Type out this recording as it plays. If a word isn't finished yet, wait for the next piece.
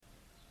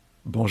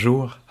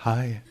Bonjour,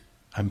 hi,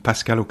 I'm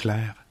Pascal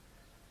Auclair.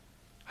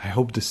 I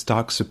hope this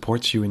talk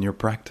supports you in your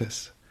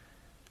practice.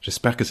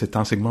 J'espère que cet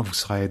enseignement vous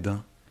sera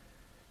aidant.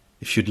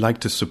 If you'd like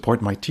to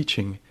support my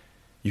teaching,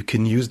 you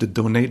can use the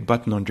donate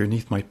button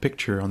underneath my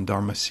picture on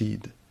Dharma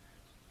Seed.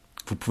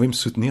 Vous pouvez me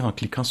soutenir en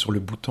cliquant sur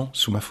le bouton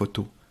sous ma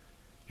photo.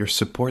 Your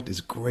support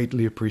is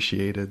greatly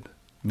appreciated.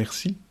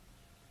 Merci.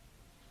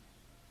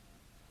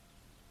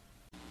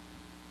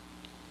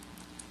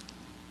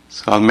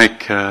 So I'll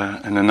make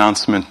an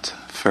announcement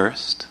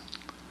first.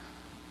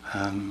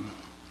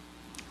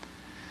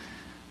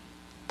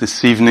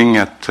 This evening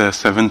at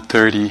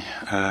 7:30,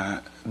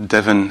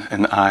 Devin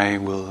and I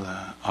will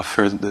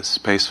offer the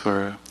space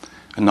for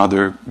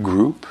another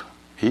group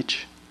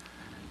each.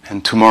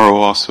 And tomorrow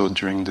also,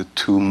 during the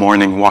 2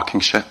 morning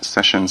walking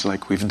sessions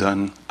like we've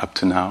done up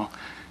to now,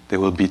 there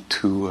will be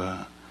 2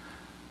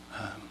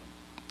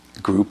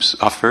 groups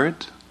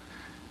offered.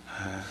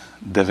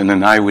 Devin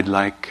and I would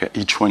like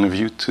each one of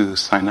you to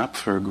sign up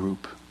for a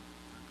group.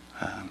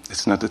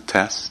 It's not a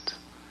test.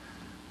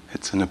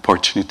 It's an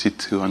opportunity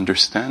to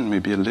understand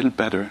maybe a little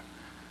better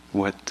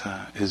what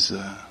is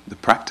the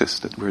practice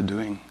that we're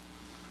doing.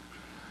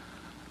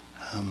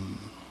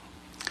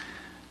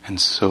 And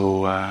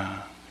so,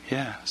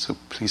 so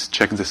please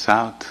check this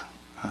out.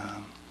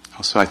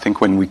 Also, I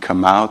think when we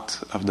come out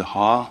of the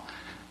hall,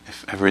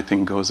 if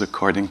everything goes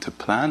according to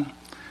plan,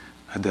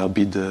 there'll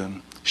be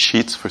the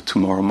sheets for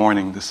tomorrow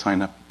morning, the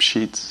sign-up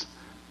sheets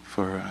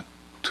for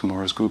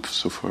tomorrow's group,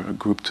 so for a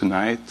group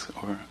tonight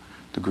or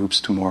the groups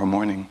tomorrow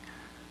morning.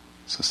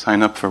 So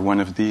sign up for one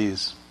of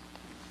these.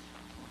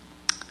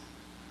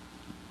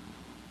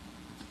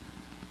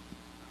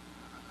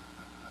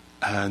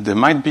 There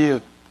might be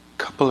a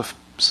couple of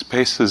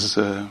spaces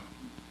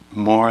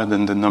more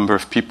than the number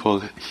of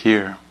people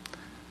here.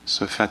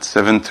 So if at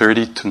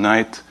 7:30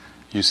 tonight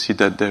you see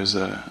that there's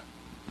a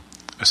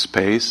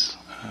space,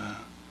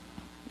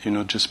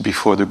 just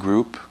before the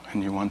group,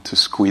 and you want to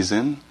squeeze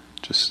in,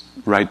 just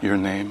write your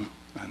name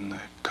and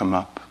come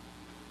up.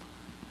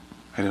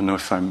 I don't know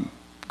if I'm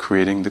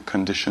creating the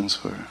conditions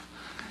for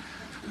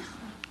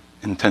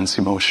intense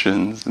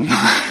emotions and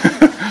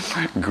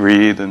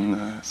greed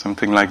and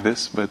something like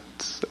this, but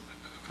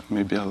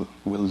maybe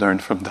we'll learn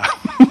from that,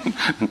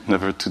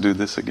 never to do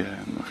this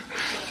again.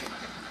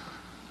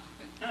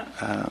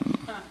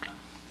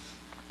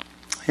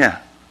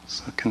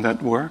 So can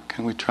that work?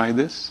 Can we try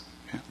this?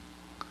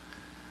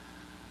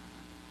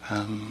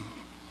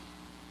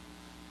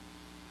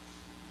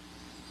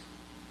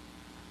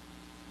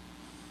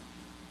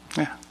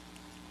 I'll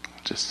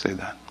just say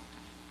that.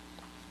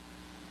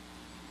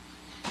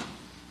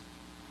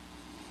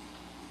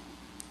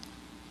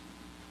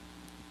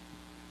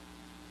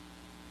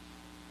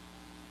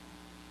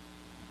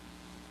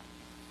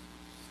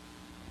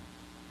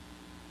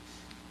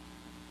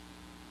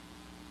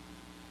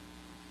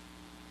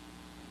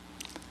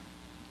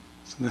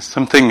 So there's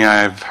something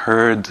I've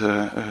heard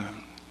a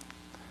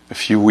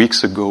few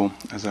weeks ago,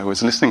 as I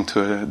was listening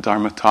to a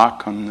Dharma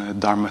talk on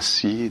Dharma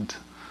Seed,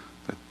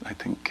 but I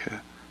think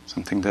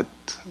something that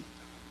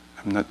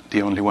I'm not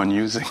the only one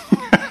using,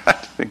 I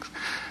think,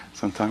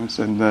 sometimes.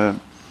 And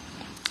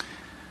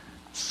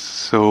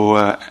so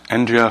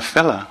Andrea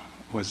Fella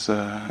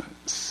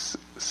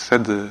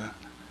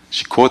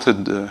she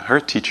quoted her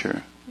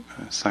teacher,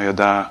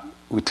 Sayadaw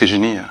U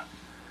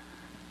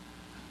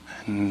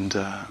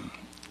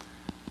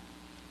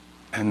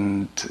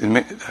And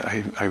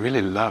I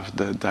really loved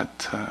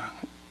that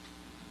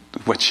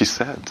what she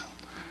said,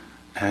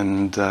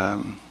 and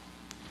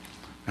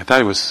I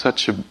thought it was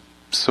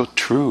so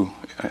true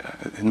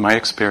in my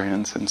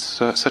experience, and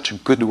such a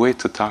good way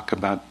to talk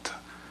about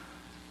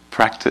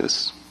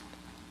practice.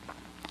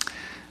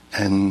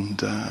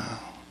 And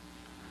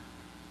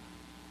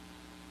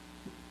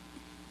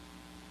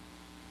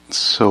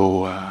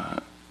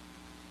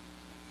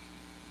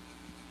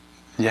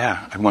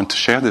I want to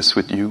share this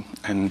with you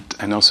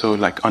and also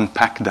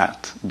unpack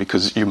that,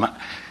 because you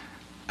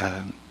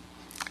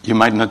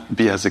might not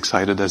be as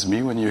excited as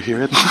me when you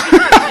hear it.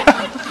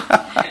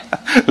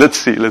 Let's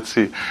see.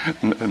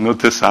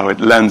 Notice how it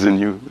lands in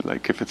you.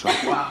 Like if it's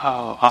like,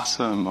 wow,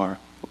 awesome, or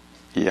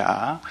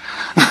yeah,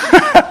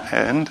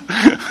 and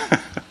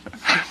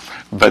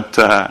but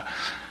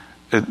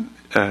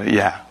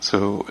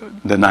so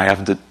then I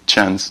have the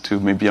chance to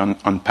maybe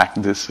unpack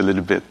this a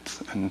little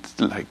bit, and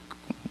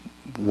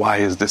why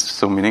is this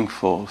so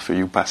meaningful for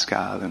you,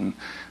 Pascal, and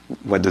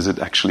what does it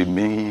actually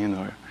mean,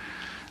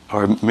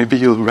 or maybe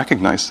you'll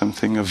recognize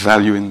something of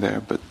value in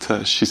there.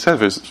 But she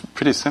said it's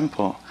pretty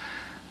simple.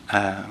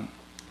 I'll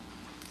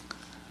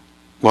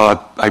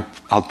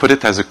put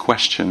it as a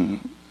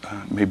question,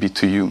 maybe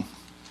to you.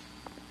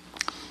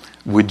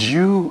 Would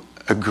you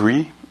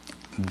agree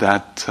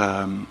that?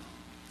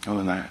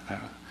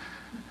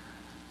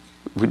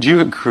 Would you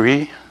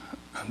agree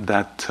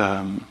that?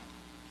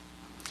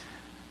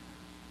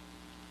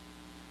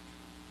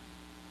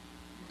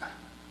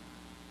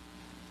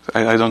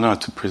 I don't know how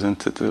to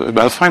present it, but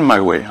I'll find my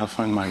way.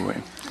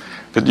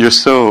 But you're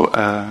so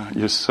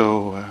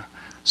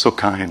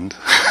kind.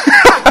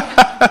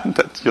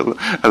 that you'll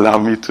allow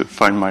me to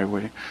find my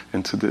way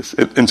into this,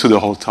 into the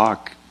whole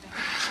talk.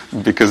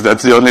 Because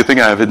that's the only thing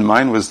I have in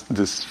mind was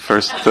this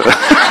first... and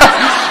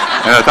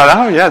I thought,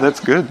 oh yeah, that's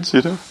good,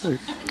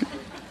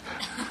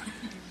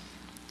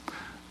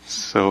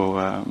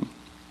 So,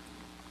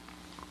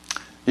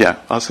 yeah,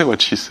 I'll say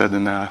what she said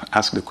and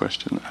ask the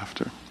question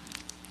after.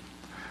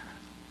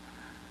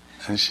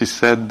 And she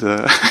said,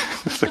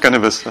 it's a kind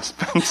of a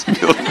suspense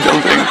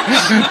building.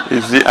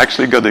 Is he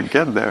actually going to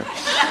get there?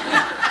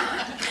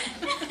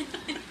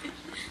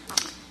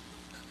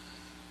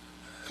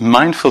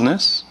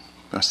 Mindfulness,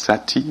 or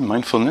sati,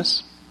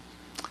 mindfulness,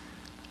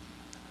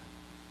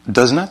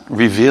 does not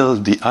reveal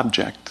the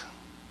object.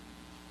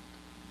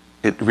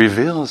 It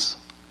reveals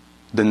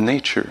the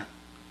nature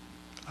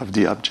of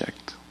the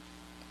object.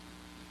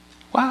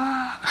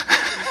 Wow!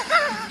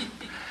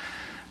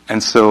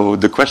 And so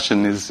the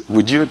question is,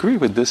 would you agree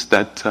with this,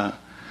 that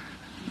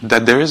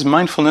there is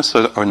mindfulness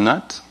or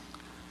not,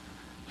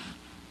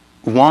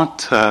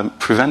 won't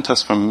prevent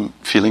us from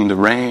feeling the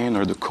rain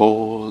or the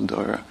cold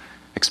or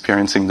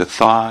experiencing the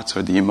thoughts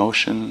or the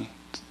emotion?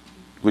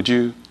 Would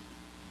you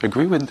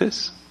agree with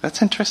this?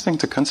 That's interesting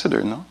to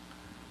consider, no?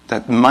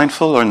 That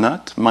mindful or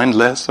not,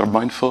 mindless or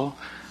mindful,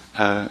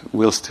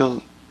 will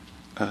still,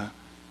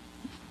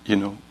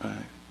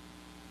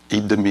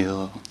 eat the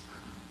meal,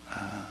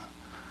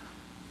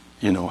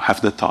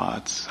 have the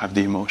thoughts, have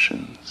the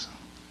emotions.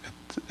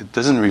 It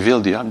doesn't reveal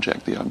the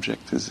object. The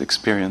object is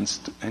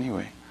experienced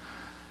anyway.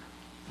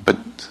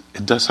 But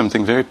it does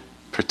something very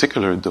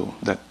particular, though,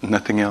 that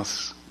nothing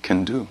else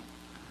can do.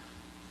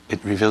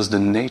 It reveals the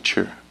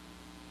nature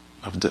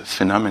of the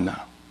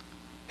phenomena.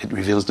 It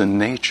reveals the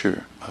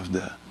nature of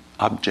the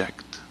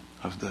object,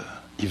 of the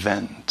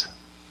event.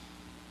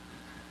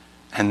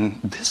 And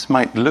this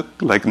might look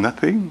like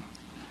nothing,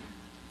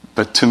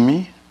 but to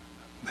me,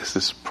 this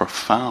is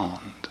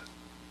profound.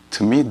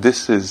 To me,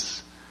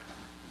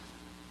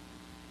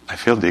 I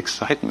feel the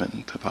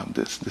excitement about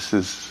this. This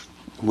is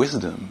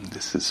wisdom.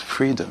 This is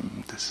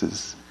freedom. This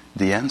is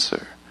the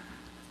answer.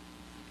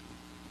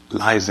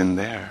 Lies in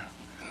there,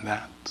 in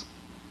that.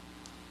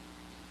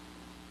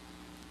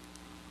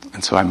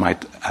 And so I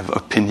might have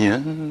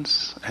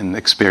opinions and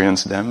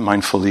experience them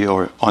mindfully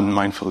or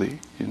unmindfully,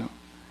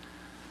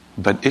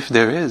 But if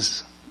there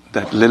is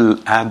that little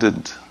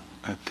added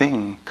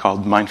thing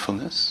called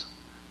mindfulness,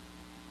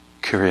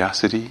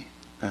 curiosity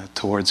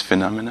towards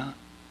phenomena,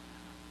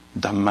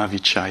 Dhamma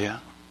Vichaya,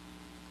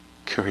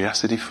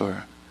 curiosity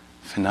for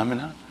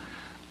phenomena,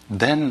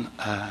 then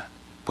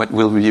what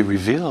will be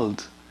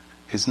revealed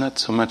is not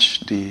so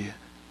much the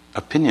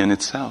opinion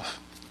itself,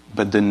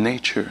 but the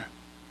nature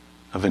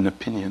of an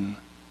opinion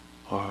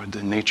or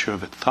the nature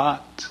of a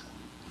thought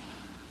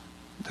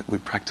that we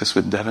practiced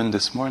with Devin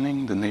this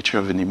morning, the nature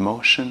of an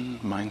emotion,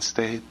 mind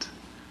state,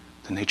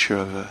 the nature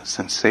of a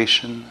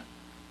sensation,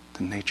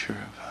 the nature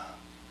of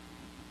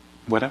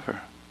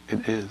whatever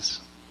it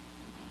is.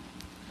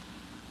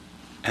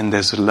 And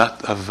there's a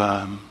lot of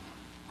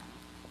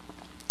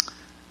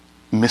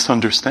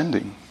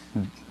misunderstanding,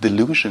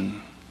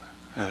 delusion,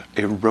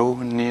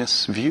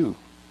 erroneous view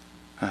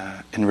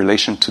in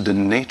relation to the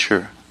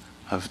nature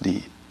of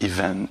the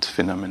event,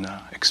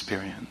 phenomena,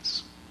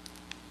 experience.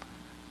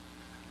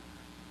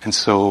 And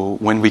so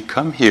when we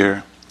come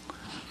here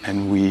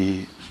and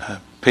we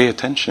pay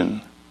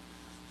attention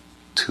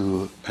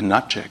to an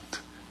object,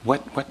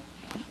 what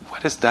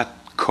is that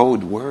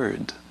code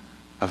word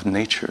of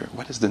nature?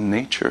 What is the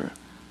nature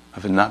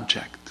of an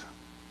object?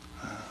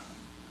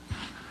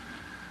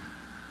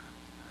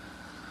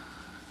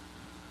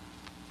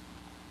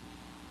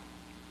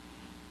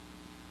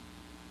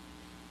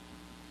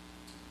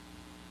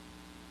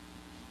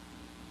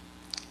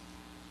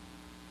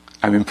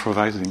 I'm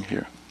improvising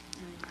here.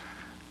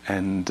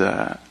 And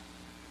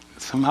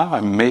somehow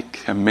I'm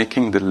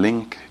making the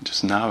link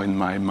just now in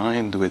my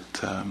mind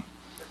with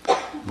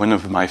one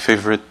of my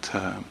favorite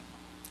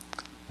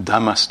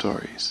Dhamma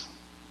stories.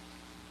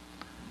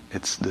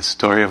 It's the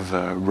story of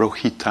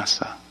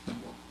Rohitasa.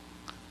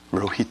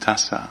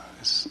 Rohitasa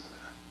is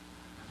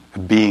a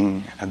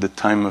being at the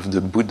time of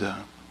the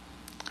Buddha.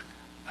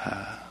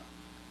 A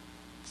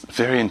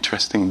very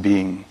interesting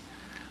being.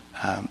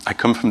 I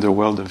come from the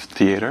world of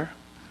theater,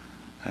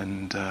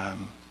 and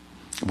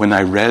when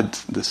I read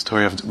the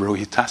story of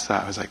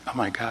Rohitasa, I was like, oh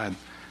my God,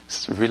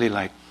 it's really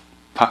like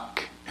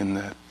Puck in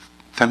the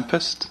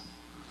Tempest.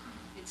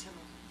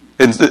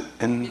 Midsummer's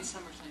Night's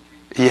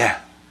Dream. Yeah.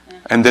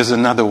 And there's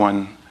another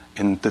one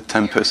in the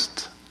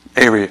Tempest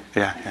area.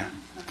 Yeah.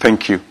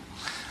 Thank you.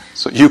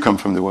 So you come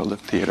from the world of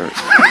theater.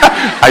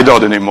 I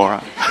don't anymore.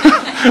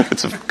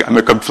 I'm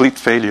a complete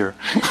failure.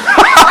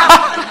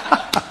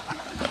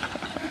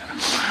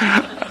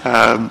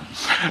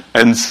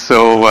 And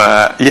so,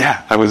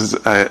 I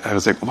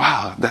was like,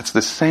 wow, that's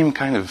the same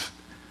kind of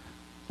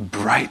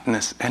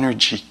brightness,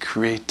 energy,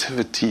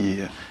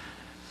 creativity,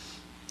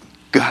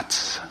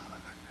 guts.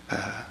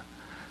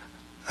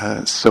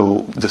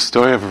 So the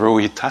story of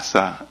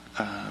Rohitasa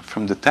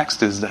from the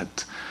text is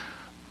that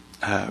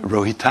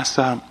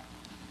Rohitasa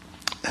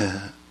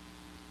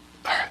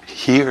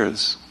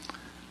hears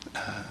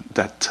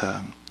that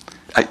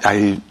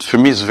for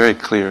me it's very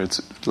clear.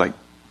 It's like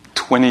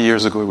 20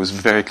 years ago, it was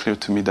very clear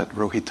to me that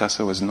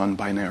Rohitasa was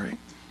non-binary.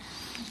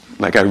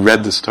 Like I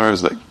read the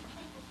stars, like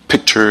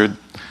pictured,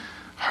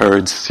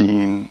 heard,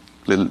 seen,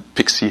 little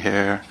pixie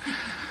hair,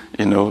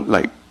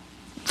 like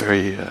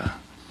very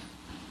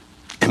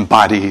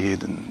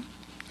embodied. And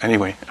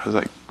anyway, I was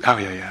like, oh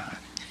yeah,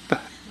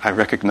 I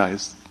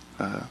recognized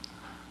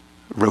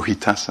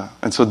Rohitasa.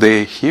 And so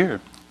they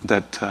hear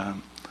that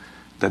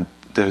that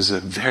there's a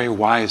very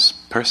wise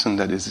person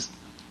that is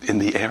in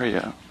the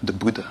area, the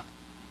Buddha.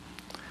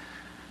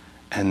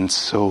 And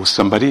so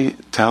somebody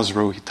tells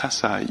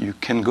Rohitasa, you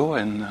can go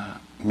and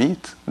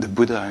meet the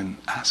Buddha and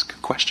ask a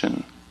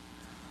question.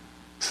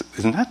 So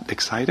isn't that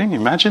exciting?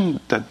 Imagine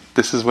that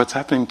this is what's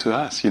happening to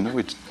us. We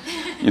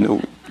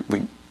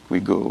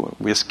go,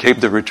 we escape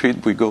the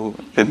retreat, we go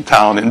in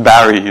town, in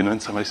Barrie,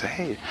 and somebody say,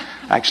 hey,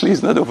 actually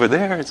it's not over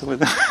there, it's over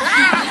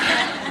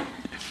there.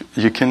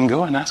 You can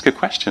go and ask a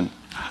question.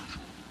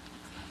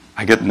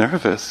 I get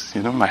nervous,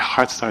 my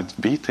heart starts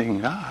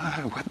beating.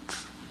 What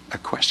a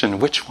question?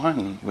 Which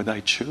one would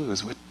I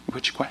choose?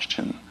 Which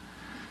question?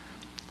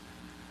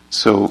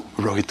 So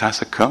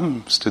Rohitasa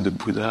comes to the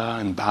Buddha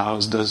and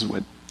bows, does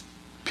what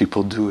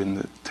people do in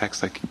the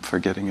text. I keep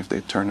forgetting if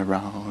they turn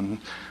around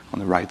on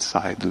the right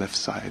side, the left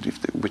side,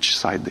 which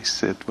side they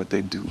sit, what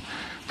they do.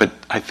 But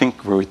I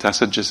think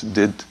Rohitasa just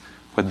did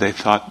what they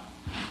thought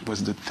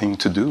was the thing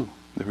to do,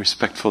 the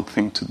respectful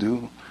thing to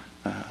do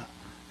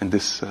in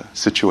this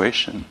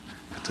situation,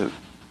 to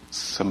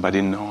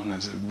somebody known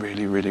as a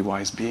really, really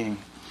wise being.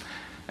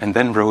 And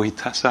then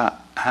Rohitasa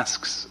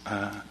asks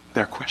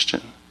their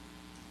question.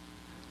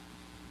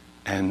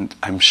 And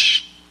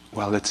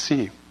let's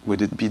see,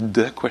 would it be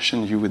the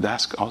question you would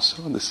ask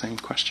also, the same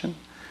question?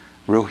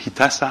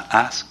 Rohitasa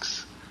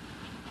asks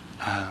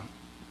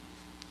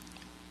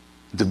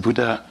the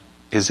Buddha,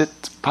 is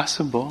it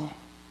possible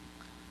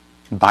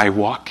by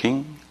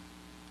walking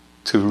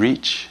to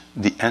reach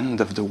the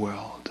end of the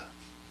world?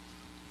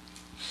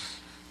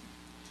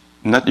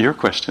 Not your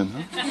question,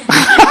 no?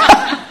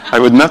 I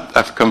would not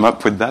have come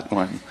up with that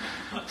one.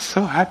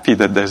 So happy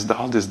that there's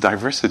all this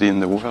diversity in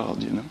the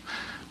world,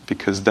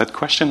 because that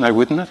question I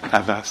would not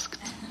have asked.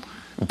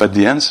 But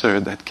the answer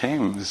that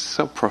came is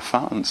so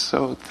profound,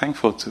 so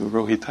thankful to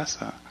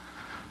Rohitasa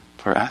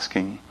for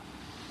asking.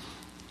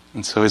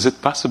 And so is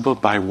it possible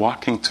by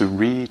walking to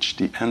reach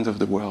the end of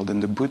the world?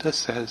 And the Buddha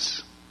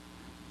says,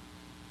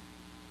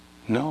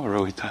 no,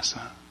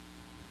 Rohitasa,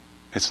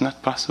 it's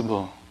not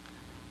possible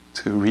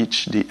to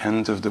reach the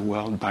end of the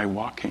world by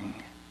walking.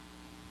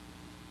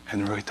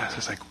 And Rohitasa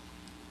is like,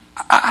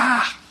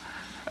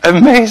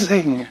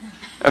 amazing,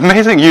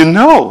 you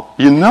know,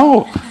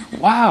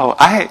 wow,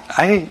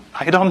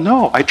 I don't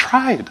know, I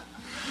tried.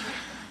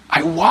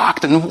 I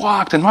walked and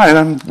walked and walked, and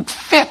I'm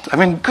fit,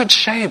 I'm in good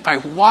shape, I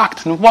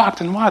walked and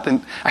walked and walked,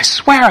 and I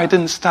swear I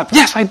didn't stop.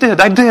 Yes, I did,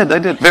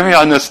 very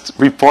honest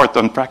report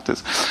on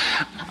practice.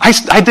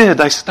 I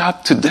did, I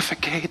stopped to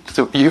defecate,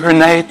 to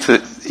urinate,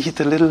 to eat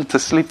a little, to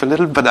sleep a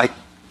little, but I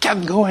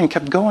kept going,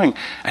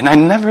 and I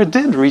never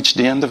did reach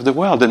the end of the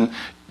world. And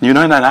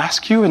and I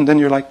ask you, and then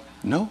you're like,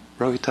 no,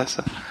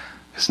 Rohitasa,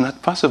 it's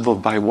not possible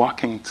by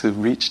walking to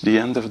reach the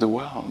end of the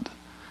world.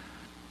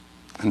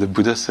 And the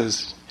Buddha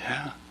says,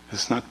 yeah,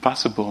 it's not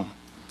possible,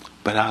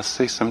 but I'll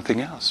say something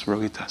else,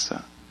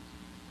 Rohitasa.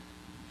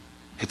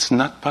 It's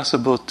not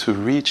possible to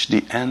reach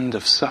the end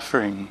of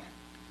suffering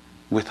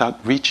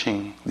without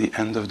reaching the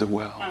end of the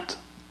world.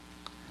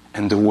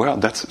 And the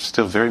world, that's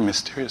still very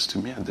mysterious to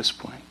me at this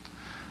point.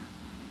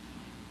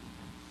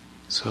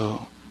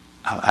 So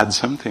I'll add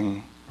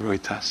something,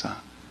 Rohitasa.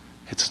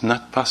 It's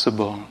not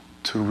possible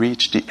to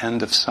reach the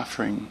end of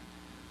suffering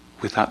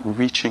without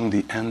reaching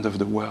the end of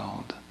the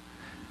world.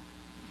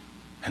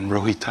 And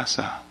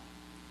Rohitasa,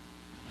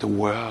 the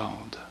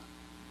world,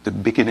 the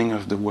beginning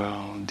of the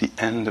world, the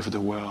end of the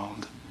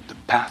world, the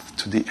path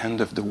to the end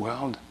of the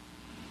world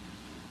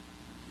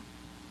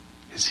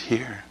is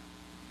here,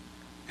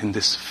 in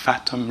this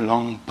phantom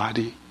long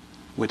body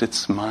with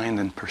its mind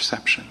and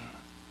perception.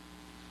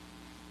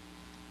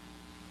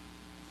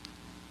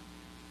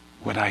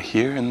 What I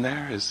hear in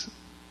there is,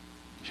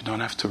 you don't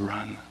have to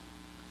run.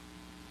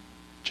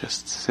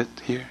 Just sit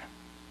here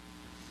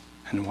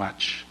and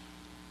watch.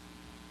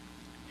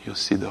 You'll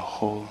see the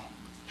whole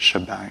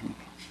shebang,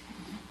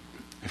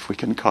 if we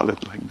can call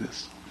it like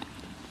this.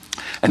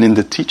 And in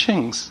the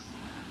teachings,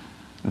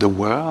 the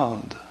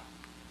world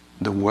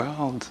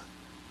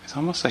is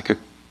almost like I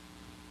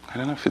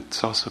don't know if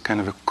it's also kind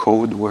of a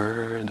code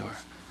word, or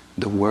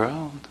the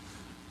world,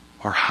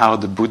 or how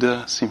the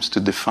Buddha seems to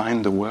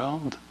define the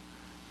world,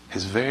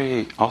 is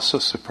very also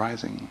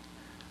surprising.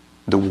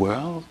 The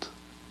world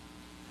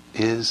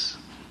is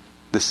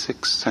the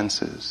six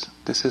senses.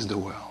 This is the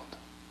world.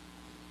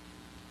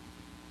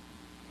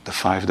 The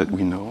five that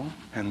we know,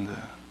 and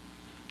the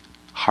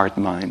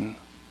heart-mind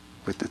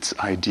with its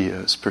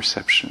ideas,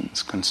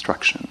 perceptions,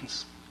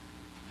 constructions.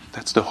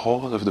 That's the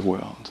whole of the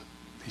world,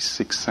 these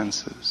six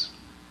senses.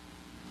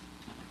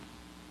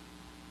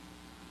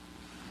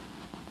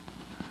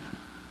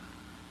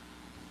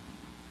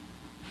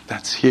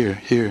 that's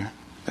here.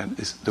 That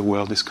is, the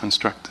world is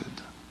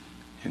constructed,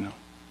 you know.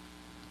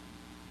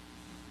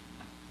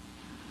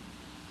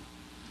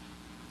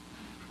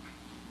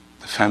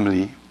 The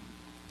family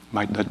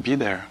might not be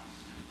there,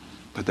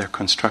 but they're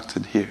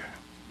constructed here.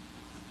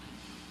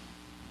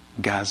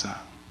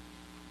 Gaza,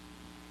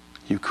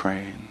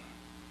 Ukraine,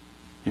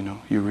 you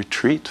know, you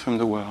retreat from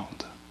the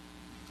world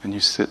and you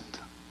sit.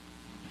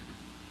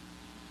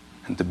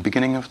 And the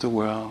beginning of the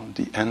world,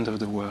 the end of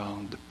the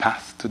world, the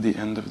path to the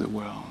end of the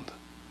world,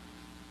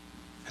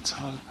 it's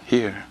all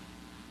here,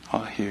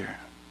 all here.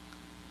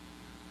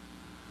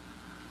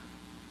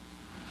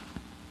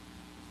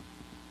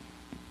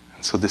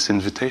 And so this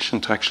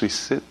invitation to actually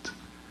sit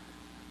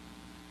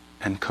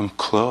and come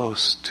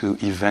close to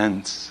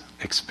events,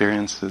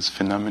 experiences,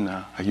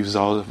 phenomena, I use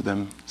all of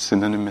them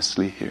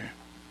synonymously here.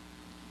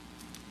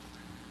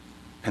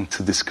 And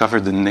to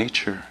discover the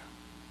nature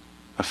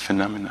of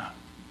phenomena.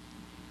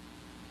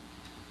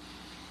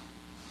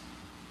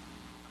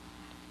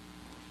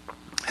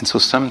 And so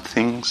some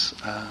things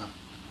are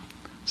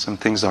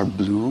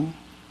blue,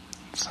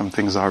 some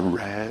things are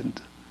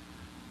red,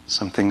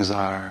 some things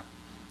are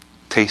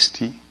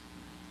tasty,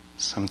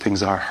 some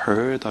things are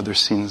heard, other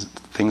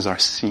things are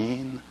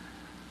seen,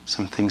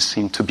 some things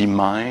seem to be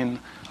mine,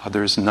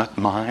 others not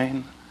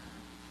mine,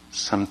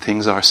 some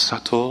things are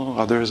subtle,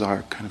 others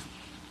are kind of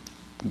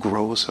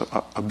gross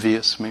or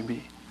obvious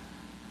maybe.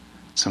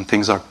 Some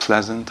things are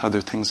pleasant,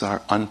 other things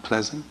are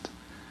unpleasant.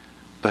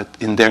 But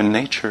in their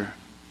nature,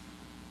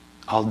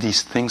 all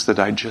these things that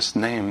I just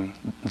named,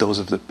 those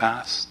of the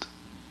past,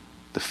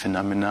 the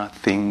phenomena,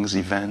 things,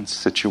 events,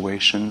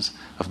 situations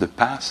of the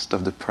past,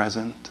 of the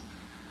present,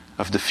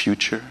 of the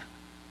future,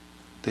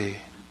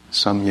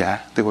 some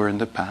were in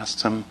the past,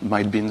 some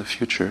might be in the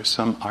future,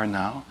 some are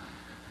now,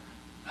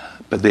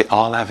 but they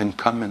all have in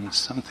common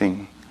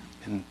something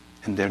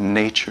in their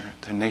nature.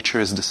 Their nature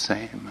is the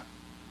same.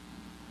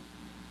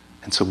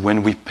 And so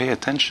when we pay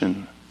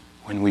attention,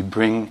 when we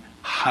bring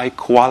high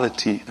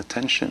quality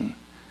attention,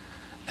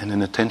 and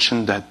an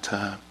attention that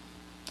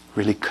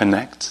really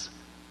connects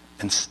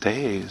and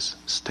stays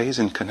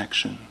in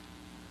connection,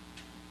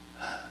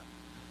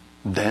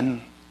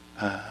 then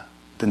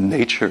the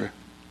nature,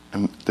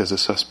 and there's a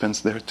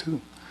suspense there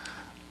too.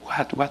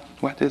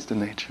 What is the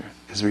nature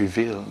is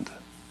revealed.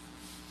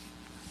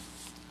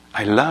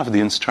 I love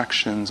the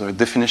instructions or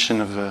definition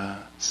of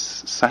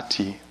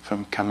sati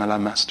from Kamala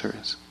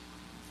Masters.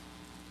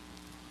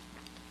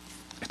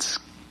 It's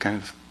kind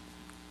of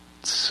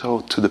so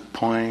to the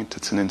point,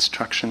 it's an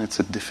instruction, it's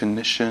a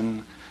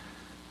definition,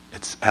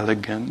 it's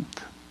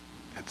elegant,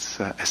 it's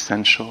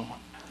essential.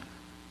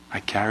 I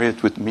carry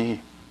it with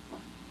me.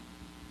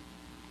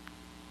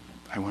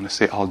 I want to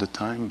say all the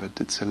time,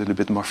 but it's a little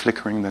bit more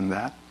flickering than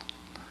that.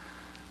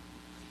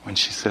 When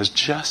she says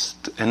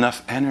just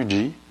enough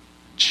energy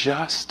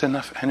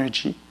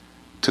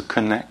to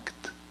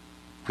connect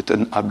with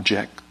an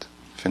object,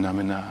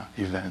 phenomena,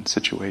 event,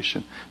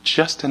 situation.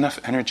 Just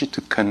enough energy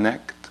to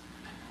connect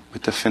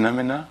with the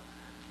phenomena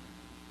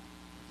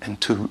and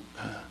to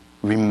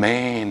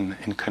remain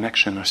in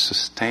connection or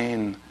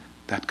sustain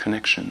that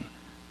connection,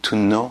 to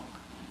know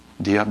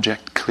the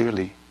object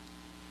clearly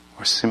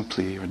or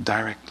simply or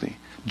directly.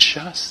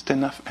 Just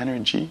enough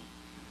energy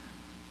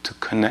to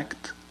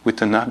connect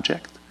with an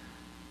object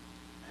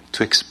and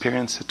to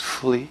experience it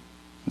fully,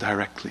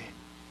 directly.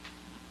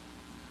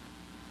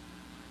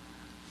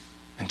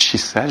 And she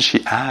says,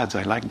 she adds,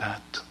 I like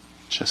that,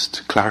 just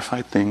to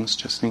clarify things,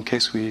 just in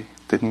case we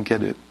didn't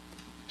get it.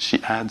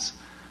 She adds,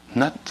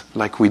 not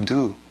like we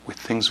do with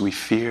things we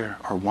fear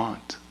or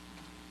want.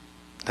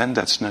 Then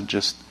that's not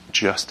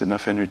just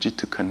enough energy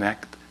to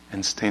connect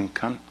and stay in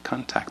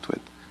contact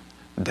with.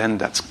 Then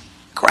that's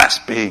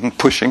grasping,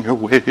 pushing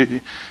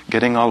away,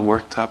 getting all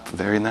worked up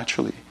very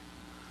naturally.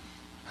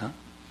 Huh?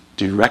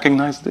 Do you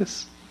recognize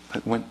this?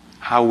 That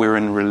how we're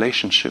in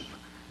relationship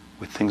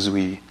with things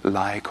we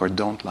like or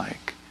don't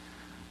like.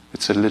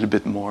 It's a little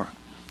bit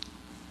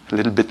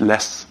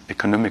less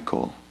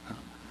economical.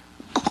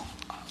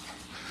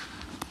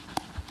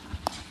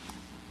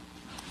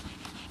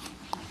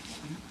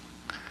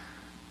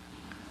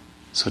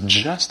 So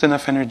just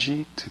enough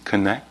energy to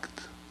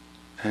connect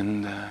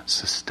and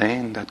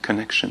sustain that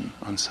connection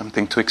on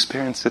something, to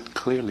experience it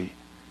clearly,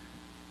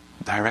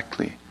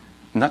 directly,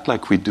 not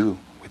like we do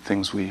with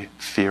things we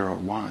fear or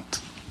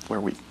want, where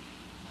we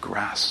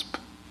grasp.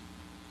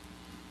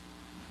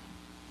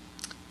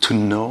 To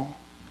know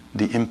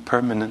the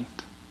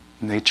impermanent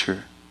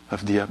nature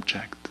of the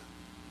object,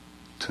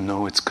 to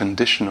know its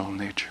conditional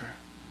nature,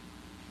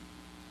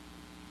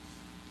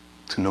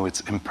 to know its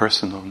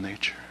impersonal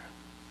nature,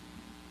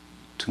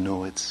 to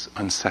know its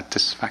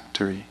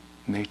unsatisfactory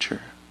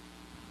nature.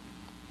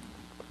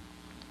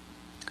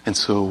 And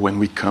so when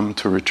we come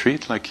to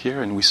retreat like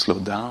here and we slow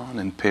down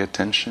and pay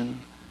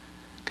attention,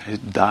 kind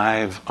of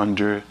dive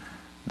under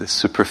the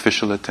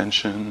superficial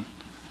attention,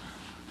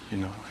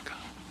 like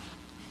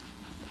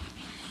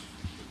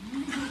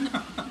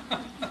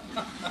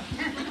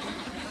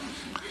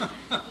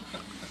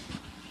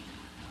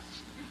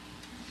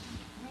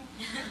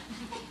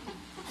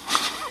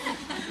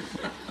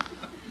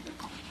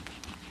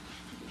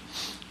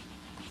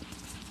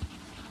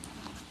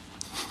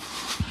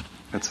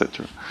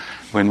etc.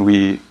 When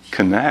we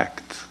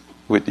connect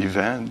with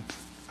event,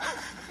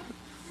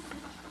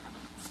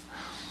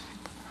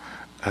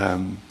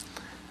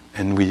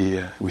 and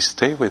we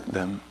stay with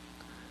them,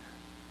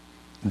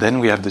 then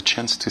we have the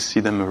chance to see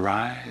them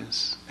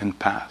arise and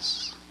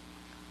pass.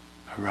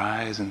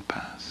 Arise and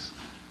pass.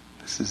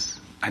 This is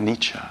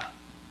anicca.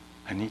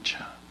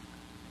 Anicca.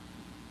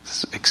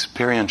 This is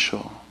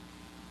experiential.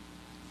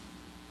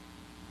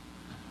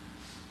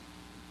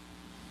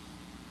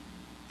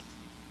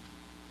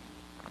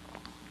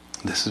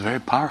 This is very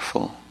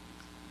powerful.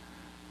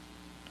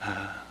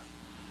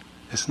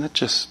 Isn't it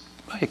just,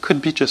 it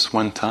could be just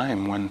one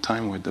time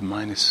where the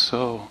mind is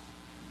so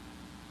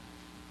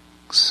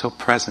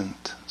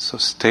present, so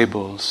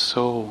stable,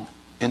 so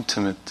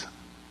intimate,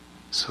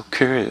 so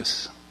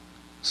curious,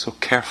 so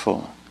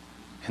careful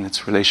in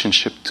its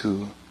relationship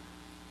to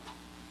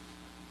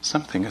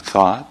something, a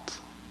thought,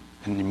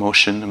 an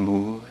emotion, a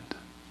mood,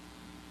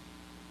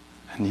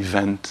 an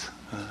event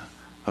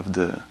of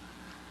the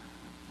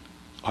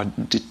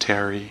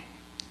auditory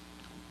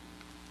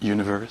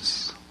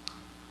universe,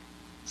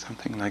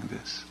 something like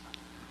this.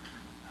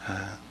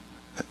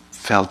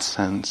 Felt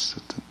sense,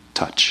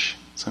 touch,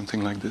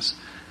 something like this.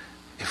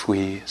 If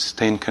we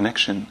stay in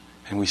connection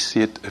and we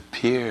see it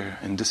appear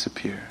and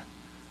disappear,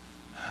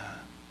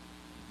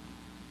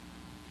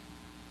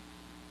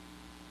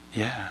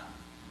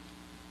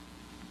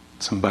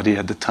 somebody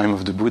at the time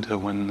of the Buddha,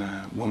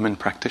 one woman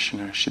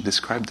practitioner, she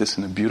described this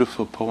in a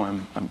beautiful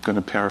poem. I'm going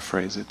to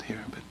paraphrase it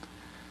here, but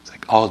it's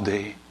like, all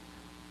day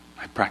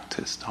I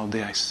practiced, all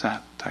day I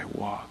sat, I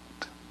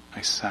walked,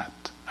 I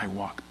sat, I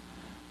walked.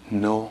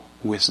 No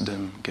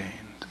wisdom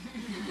gained.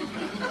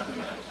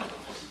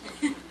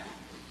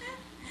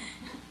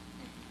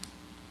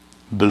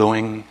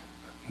 Blowing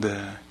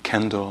the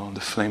candle,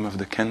 the flame of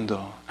the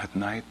candle at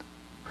night,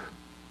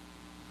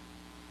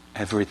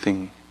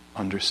 everything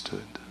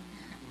understood.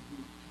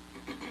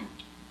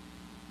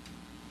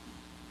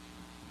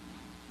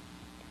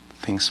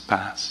 Things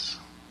pass,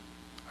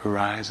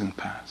 arise and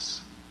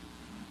pass.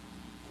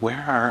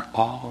 Where are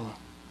all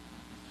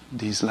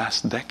these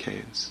last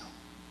decades?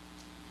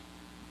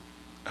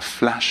 A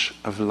flash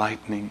of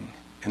lightning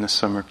in a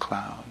summer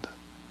cloud,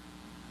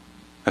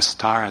 a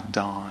star at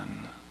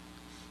dawn,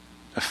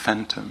 a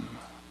phantom.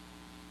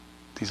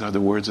 These are the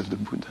words of the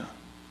Buddha.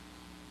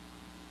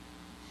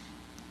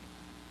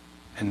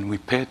 And we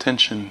pay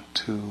attention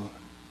to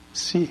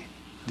see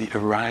the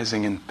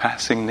arising and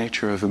passing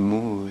nature of a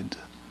mood,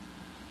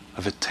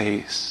 of a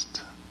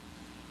taste,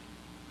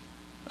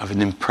 of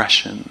an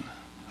impression,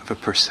 of a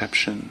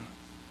perception,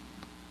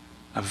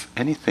 of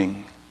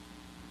anything.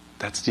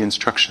 That's the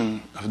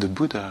instruction of the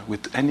Buddha.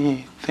 With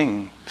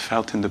anything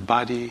felt in the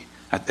body,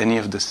 at any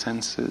of the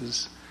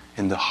senses,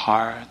 in the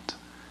heart,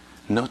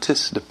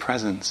 notice the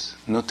presence,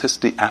 notice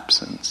the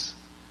absence,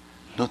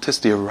 notice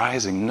the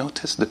arising,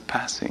 notice the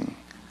passing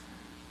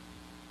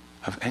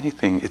of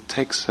anything. It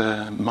takes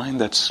a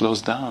mind that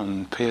slows down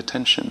and pay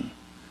attention.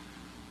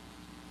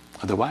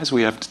 Otherwise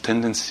we have the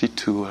tendency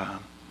to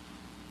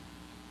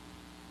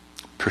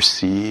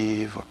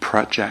perceive or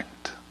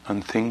project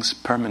on things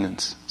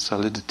permanence,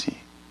 solidity.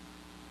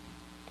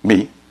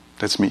 Me,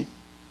 that's me.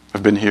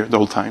 I've been here the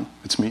whole time,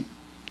 it's me.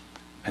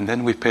 And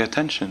then we pay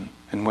attention,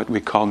 and what we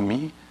call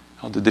me,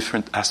 all the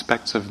different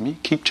aspects of me,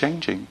 keep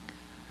changing.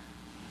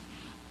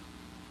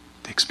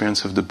 The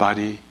experience of the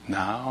body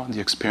now, the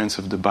experience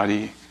of the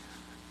body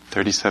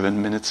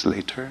 37 minutes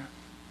later,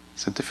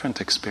 it's a different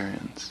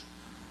experience.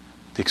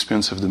 The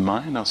experience of the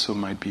mind also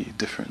might be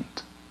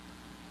different.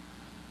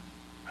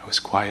 I was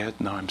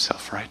quiet, now I'm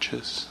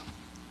self-righteous.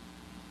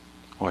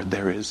 Or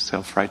there is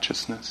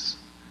self-righteousness.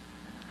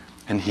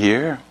 And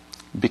here,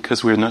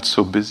 because we're not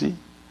so busy,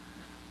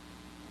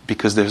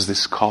 because there's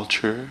this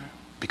culture,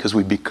 because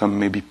we become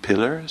maybe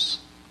pillars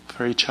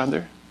for each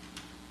other,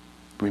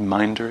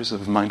 reminders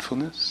of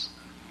mindfulness.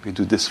 We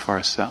do this for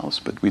ourselves,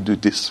 but we do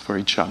this for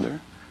each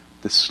other,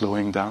 this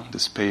slowing down,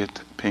 this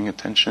paying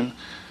attention,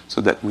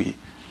 so that we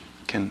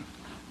can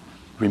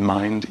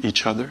remind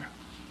each other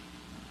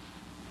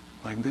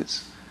like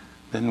this.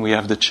 Then we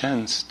have the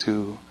chance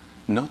to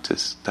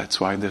notice. That's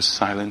why there's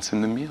silence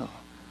in the meal,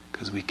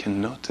 because we can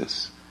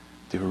notice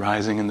the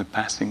arising and the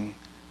passing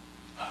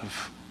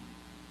of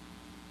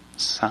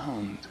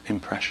sound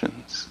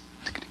impressions,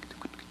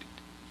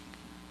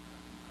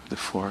 the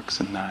forks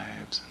and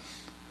knives,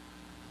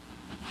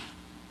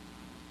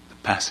 the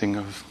passing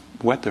of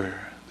weather,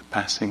 the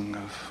passing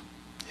of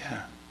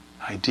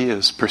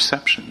ideas,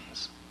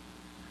 perceptions.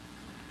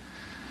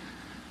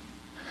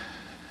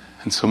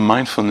 And so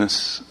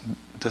mindfulness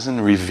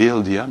doesn't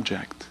reveal the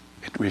object,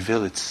 it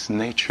reveals its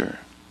nature.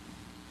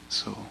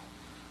 So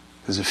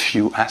there's a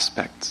few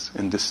aspects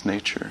in this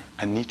nature.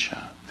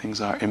 Anicca,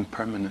 things are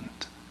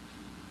impermanent.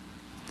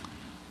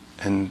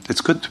 And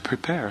it's good to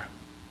prepare,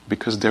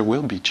 because there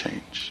will be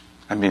change.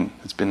 I mean,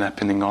 it's been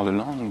happening all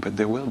along, but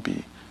there will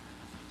be,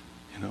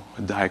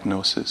 a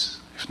diagnosis,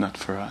 if not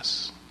for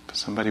us, for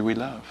somebody we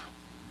love.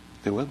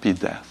 There will be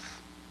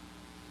death.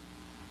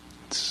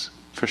 It's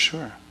for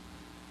sure.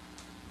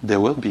 There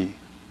will be,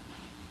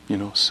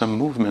 some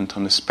movement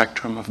on the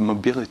spectrum of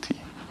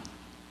mobility.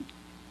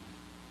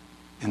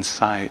 In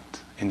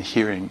sight, in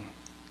hearing,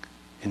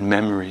 in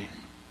memory,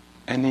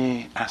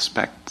 any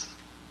aspect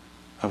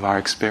of our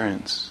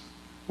experience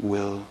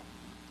will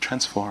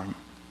transform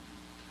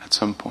at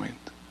some point.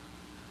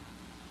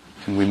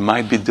 And we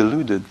might be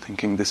deluded,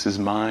 thinking this is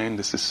mine,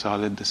 this is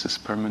solid, this is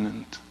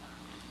permanent.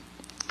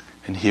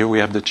 And here we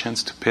have the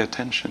chance to pay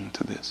attention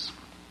to this.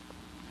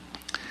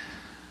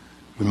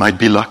 We might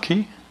be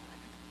lucky.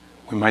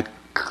 We might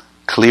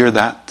clear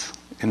that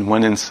in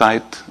one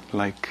insight,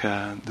 like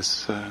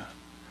this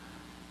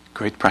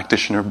great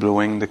practitioner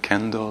blowing the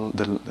candle,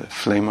 the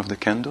flame of the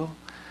candle.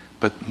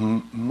 But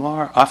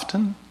more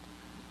often,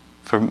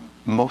 for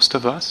most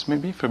of us,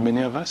 maybe for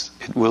many of us,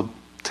 it will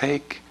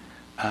take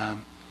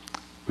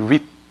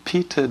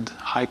repeated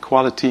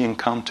high-quality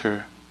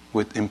encounter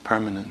with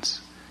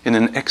impermanence in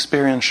an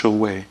experiential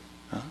way,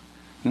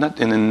 not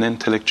in an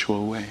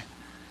intellectual way,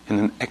 in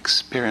an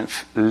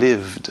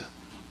lived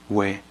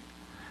way.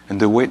 And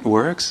the way it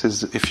works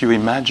is if you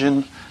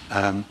imagine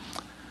a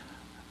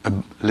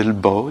little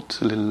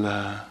boat, little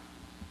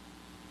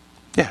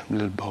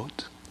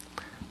boat,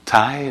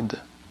 tied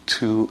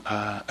to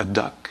a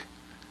dock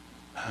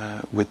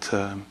with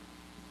a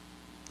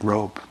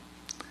rope.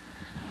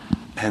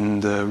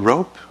 And the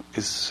rope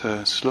is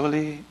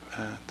slowly,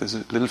 there's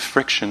a little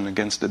friction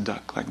against the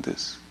dock like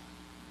this.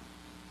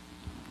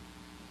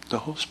 The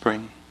whole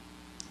spring,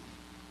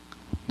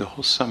 the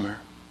whole summer,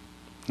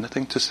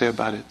 nothing to say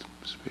about it.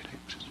 It's really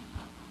just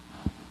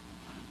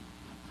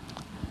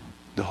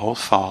the whole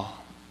fall.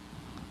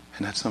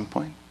 And at some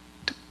point,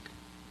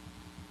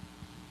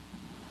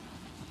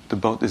 the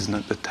boat is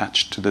not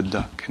attached to the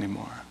dock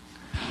anymore.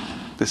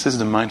 This is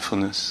the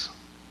mindfulness,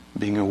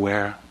 being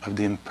aware of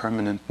the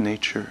impermanent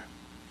nature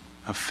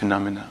of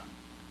phenomena.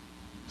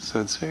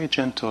 So it's very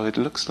gentle. It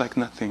looks like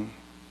nothing.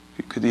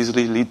 It could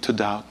easily lead to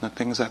doubt.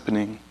 Nothing's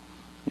happening,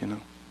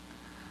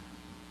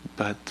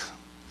 But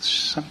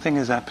something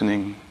is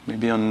happening,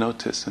 maybe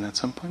unnoticed, and at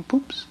some point,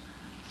 poops,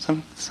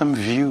 some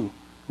view,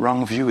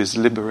 wrong view is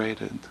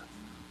liberated.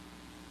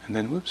 And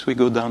then, whoops, we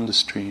go down the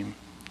stream.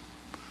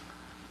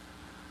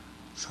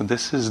 So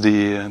this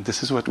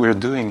is what we're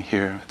doing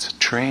here. It's a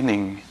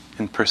training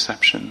in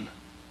perception.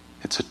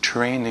 It's a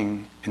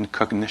training in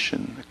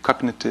cognition, a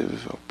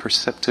cognitive or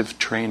perceptive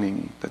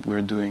training that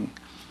we're doing.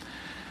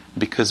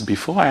 Because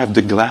before I have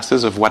the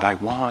glasses of what I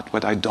want,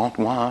 what I don't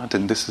want,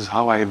 and this is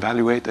how I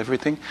evaluate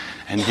everything.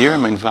 And here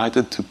I'm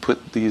invited to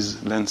put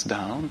these lenses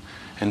down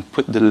and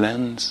put the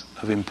lens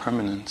of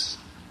impermanence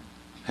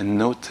and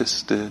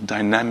notice the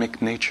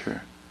dynamic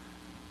nature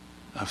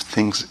of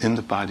things in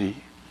the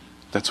body.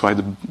 That's why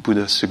the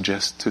Buddha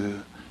suggests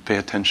to pay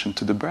attention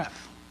to the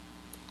breath.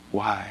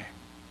 Why?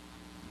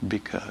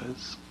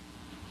 Because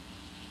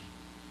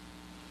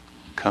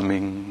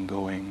coming,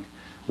 going.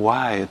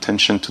 Why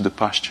attention to the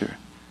posture?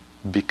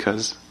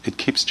 Because it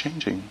keeps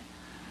changing.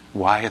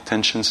 Why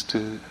attention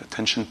to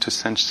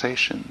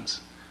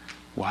sensations?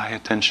 Why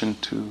attention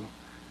to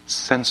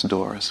sense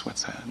doors?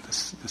 What's that?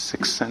 The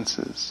six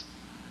senses.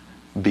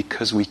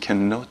 Because we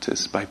can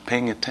notice by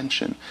paying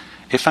attention.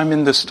 If I'm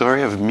in the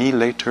story of me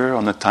later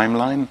on a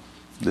timeline,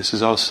 this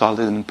is all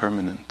solid and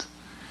permanent.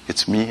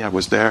 It's me, I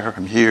was there,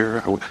 I'm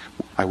here,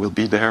 I will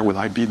be there, will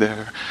I be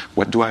there?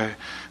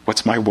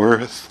 What's my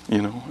worth?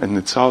 And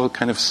it's all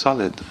kind of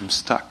solid. I'm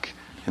stuck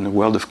in a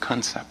world of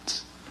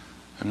concepts.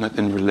 I'm not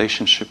in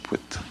relationship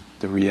with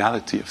the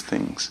reality of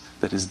things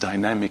that is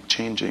dynamic,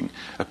 changing,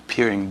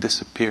 appearing,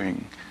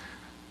 disappearing,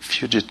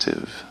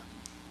 fugitive,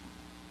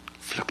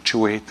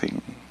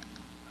 fluctuating,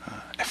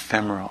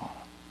 ephemeral.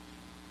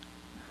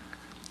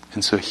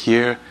 And so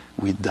here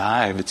we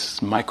dive,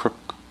 it's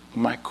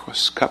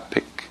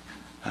microscopic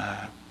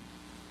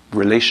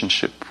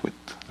relationship with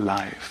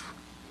life.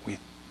 We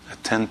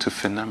attend to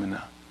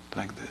phenomena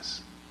like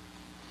this.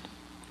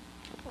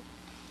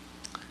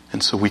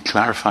 And so we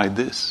clarify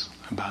this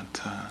about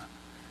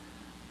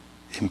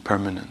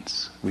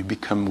impermanence.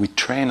 We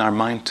train our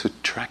mind to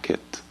track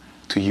it,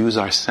 to use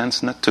our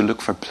sense not to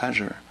look for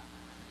pleasure,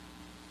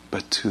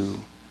 but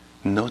to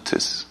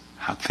notice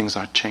how things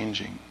are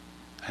changing.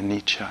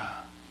 Anicca,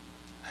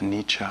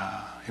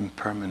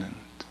 impermanent.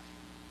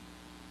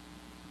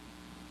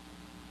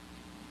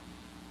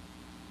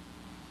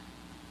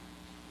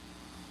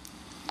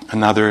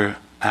 Another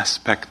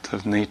aspect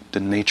of the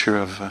nature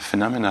of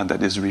phenomena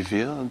that is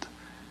revealed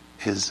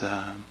is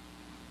the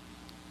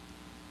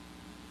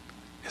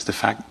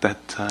fact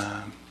that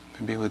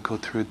maybe we'll go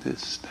through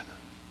this.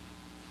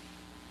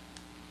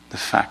 The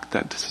fact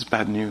that this is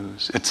bad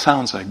news. It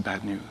sounds like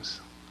bad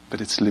news, but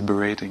it's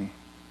liberating.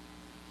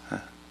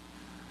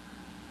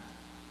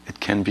 It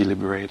can be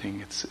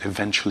liberating. It's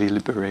eventually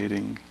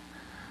liberating.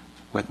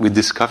 What we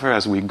discover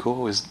as we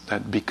go is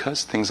that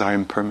because things are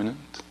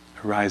impermanent,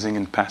 arising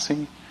and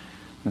passing,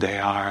 they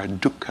are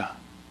dukkha.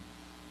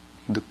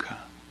 Dukkha.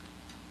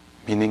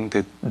 Meaning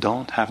they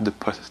don't have the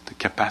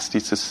capacity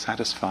to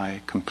satisfy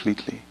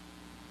completely.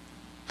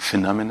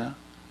 Phenomena.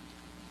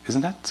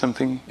 Isn't that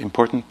something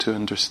important to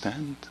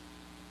understand?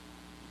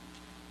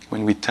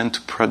 when we tend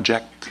to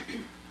project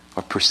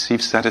or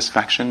perceive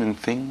satisfaction in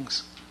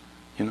things,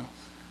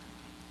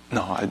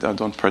 No, I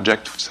don't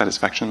project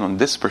satisfaction on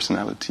this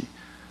personality.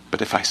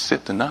 But if I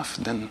sit enough,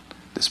 then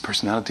this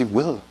personality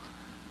will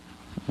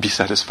be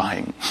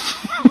satisfying.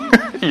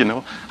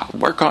 I'll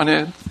work on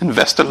it,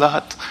 invest a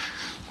lot,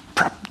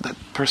 prep that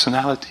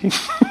personality,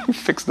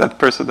 fix that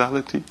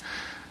personality,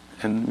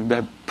 and maybe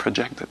I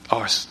project that.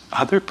 Or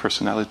other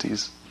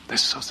personalities, they're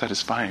so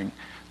satisfying.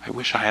 I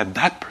wish I had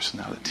that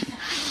personality,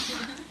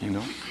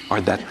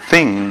 or that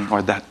thing,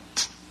 or that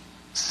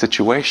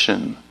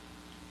situation,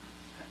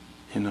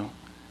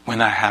 When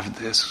I have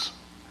this,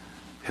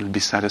 it'll be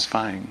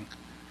satisfying.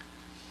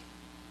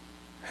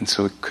 And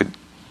so it could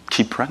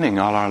keep running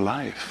all our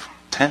life,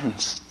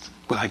 tense.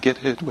 Will I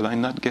get it? Will I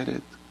not get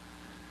it?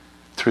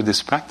 Through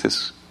this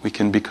practice, we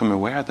can become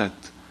aware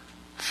that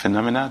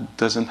phenomena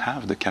doesn't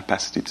have the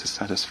capacity to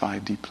satisfy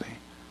deeply.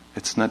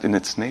 It's not in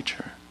its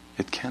nature.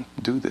 It can't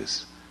do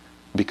this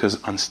because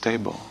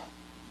unstable,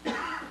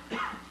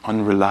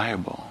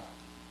 unreliable.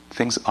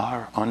 Things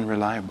are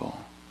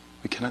unreliable.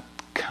 We cannot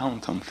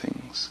count on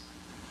things.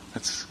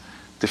 That's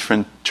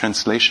different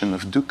translation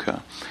of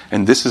dukkha.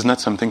 And this is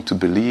not something to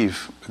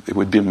believe. It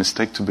would be a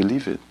mistake to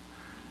believe it.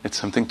 It's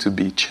something to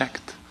be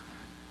checked.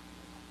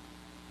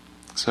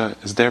 So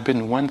has there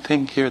been one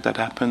thing here that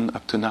happened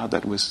up to now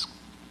that was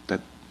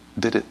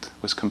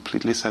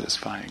completely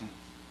satisfying?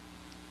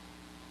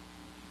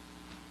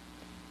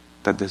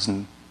 That there's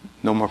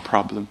no more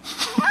problem?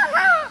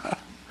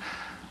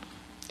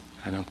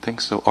 I don't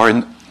think so.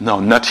 No,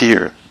 not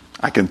here.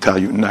 I can tell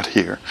you, not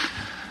here.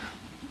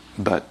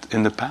 But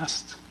in the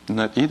past,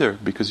 not either,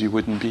 because you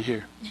wouldn't be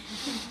here.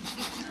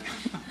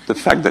 The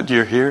fact that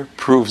you're here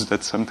proves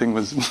that something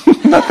was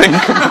nothing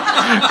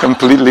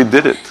completely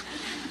did it.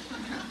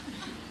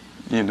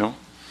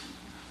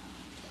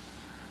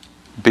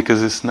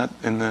 Because it's not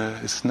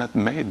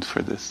made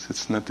for this.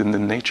 It's not in the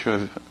nature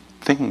of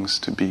things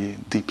to be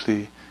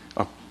deeply,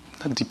 or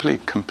not deeply,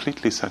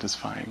 completely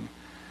satisfying.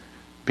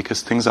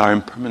 Because things are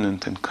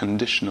impermanent and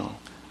conditional,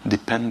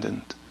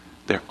 dependent.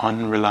 They're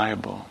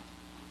unreliable.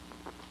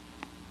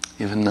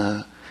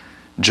 Even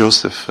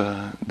Joseph,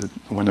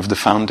 one of the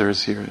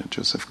founders here,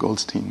 Joseph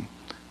Goldstein,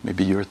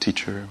 maybe your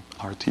teacher,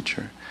 our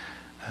teacher,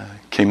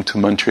 came to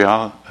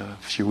Montreal a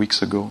few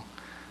weeks ago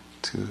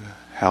to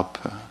help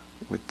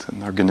with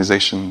an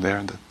organization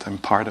there that I'm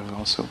part of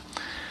also.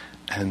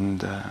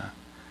 And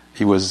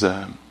he was,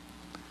 I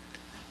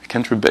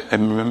can't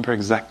remember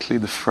exactly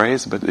the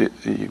phrase, but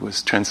he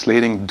was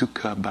translating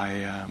dukkha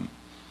by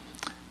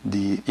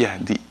the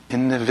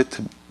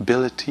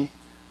inevitability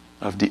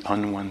of the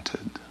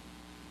unwanted.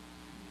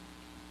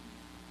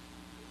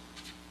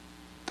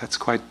 That's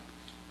quite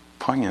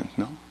poignant,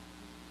 no?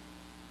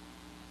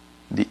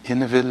 The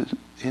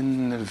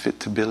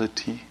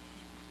inevitability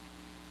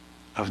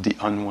of the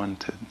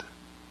unwanted.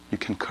 You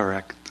can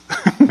correct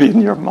me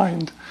in your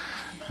mind,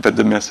 but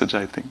the message,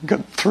 I think,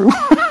 got through.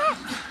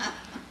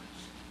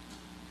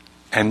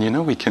 And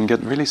we can get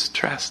really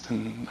stressed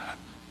and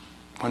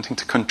wanting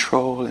to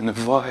control and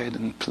avoid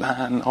and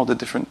plan all the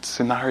different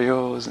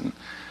scenarios, and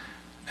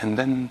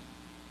then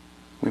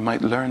we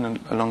might learn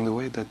along the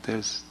way that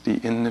there's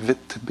the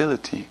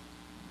inevitability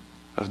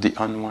of the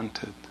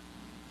unwanted.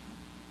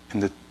 In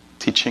the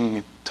teaching,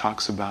 it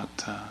talks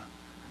about,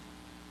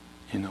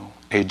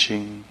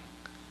 aging,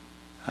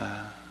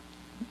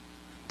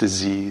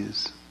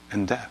 disease,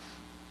 and death.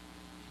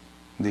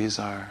 These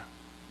are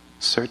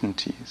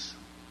certainties,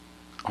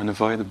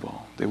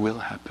 unavoidable. They will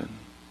happen.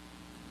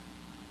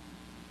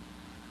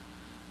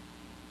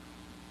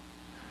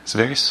 It's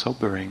very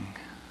sobering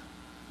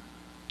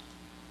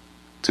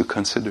to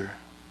consider.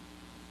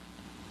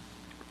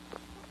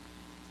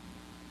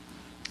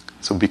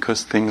 So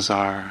because things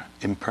are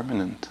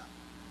impermanent,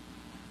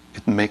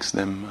 it makes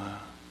them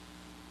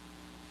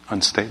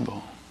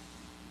unstable.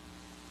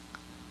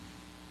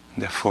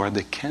 Therefore,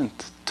 they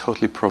can't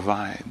totally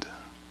provide.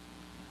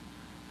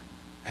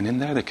 And in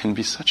there can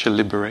be such a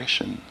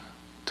liberation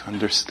to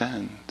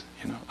understand,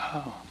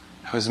 I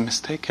was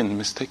mistaken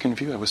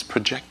view. I was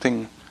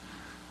projecting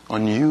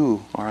on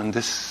you or on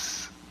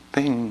this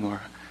thing,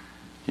 or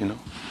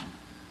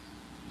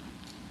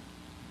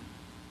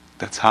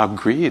that's how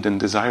greed and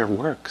desire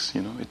works.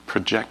 It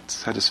projects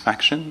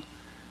satisfaction,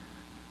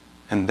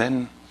 and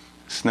then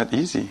it's not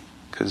easy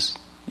because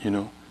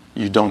you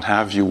don't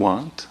have, you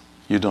want.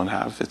 You don't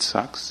have, it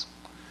sucks.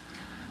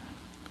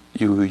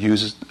 You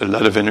use a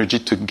lot of energy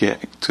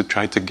to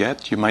try to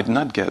get. You might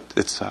not get,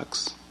 it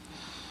sucks.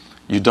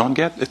 You don't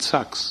get, it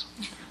sucks.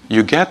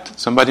 You get,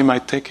 somebody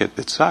might take it,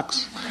 it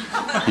sucks.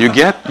 You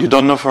get, you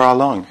don't know for how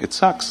long, it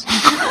sucks.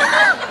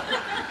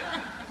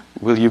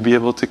 Will you be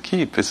able to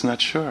keep? It's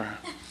not sure.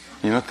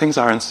 Things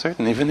are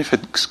uncertain, even if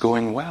it's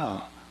going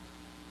well.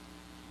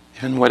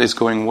 Even what is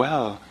going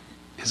well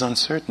is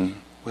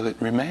uncertain. Will it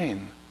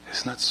remain?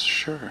 It's not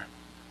sure.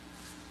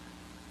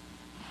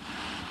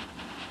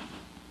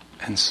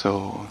 And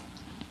so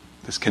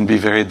this can be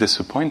very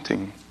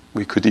disappointing.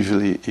 We could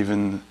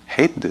even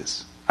hate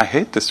this. I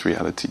hate this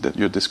reality that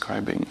you're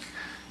describing,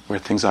 where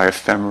things are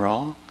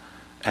ephemeral,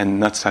 and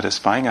not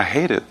satisfying, I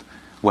hate it.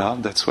 Well,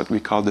 that's what we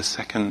call the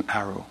second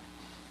arrow.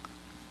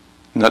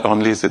 Not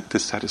only is it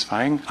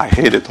dissatisfying, I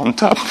hate it on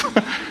top.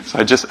 So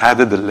I just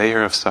added a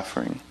layer of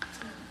suffering.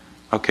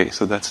 Okay,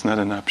 so that's not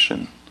an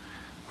option.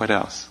 What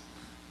else?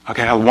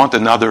 Okay, I'll want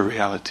another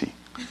reality.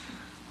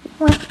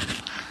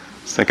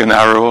 Second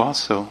arrow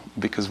also,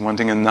 because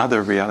wanting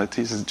another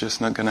reality is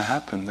just not going to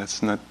happen.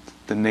 That's not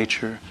the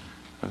nature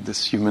of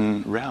this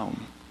human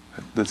realm.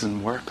 It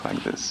doesn't work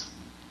like this.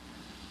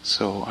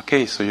 So,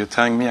 okay, so you're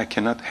telling me I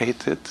cannot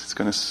hate it.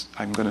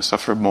 I'm going to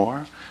suffer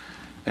more.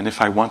 And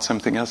if I want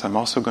something else, I'm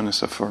also going to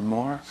suffer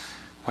more.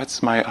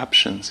 What's my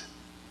options?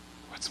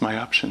 What's my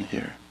option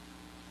here?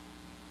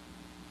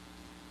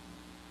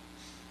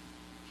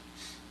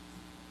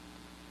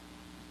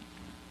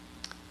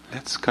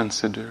 Let's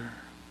consider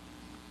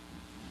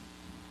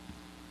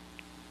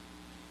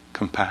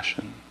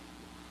compassion,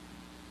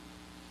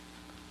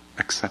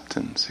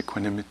 acceptance,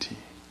 equanimity,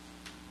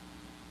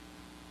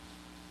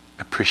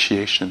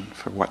 appreciation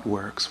for what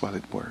works while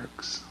it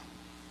works,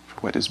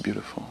 for what is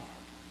beautiful,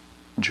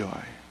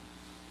 joy.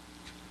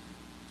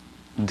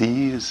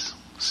 These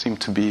seem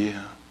to be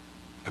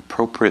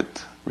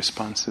appropriate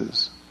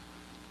responses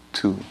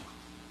to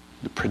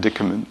the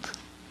predicament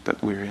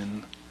that we're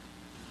in,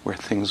 where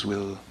things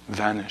will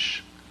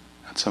vanish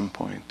at some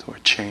point or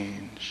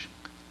change.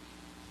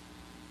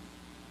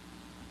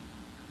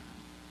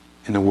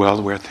 In a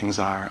world where things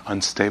are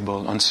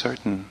unstable,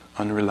 uncertain,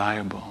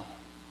 unreliable.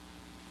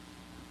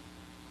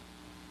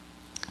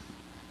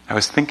 I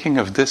was thinking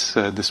of this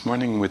this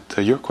morning with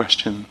your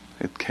question.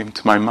 It came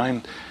to my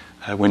mind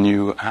when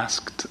you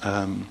asked,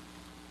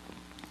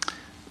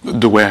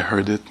 the way I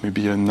heard it,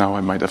 maybe now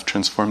I might have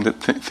transformed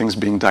it, things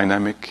being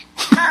dynamic.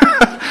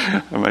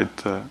 I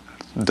might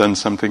done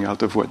something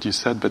out of what you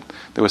said, but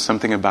there was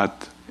something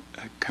about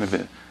kind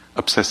of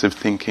obsessive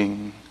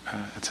thinking,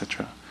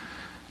 etc.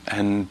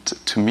 And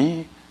to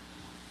me,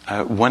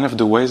 one of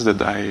the ways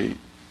that I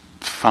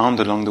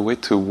found along the way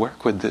to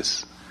work with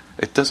this,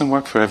 it doesn't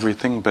work for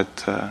everything,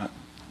 but it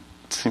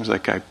seems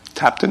like I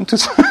tapped into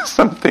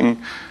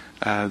something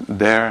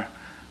there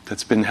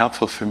that's been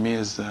helpful for me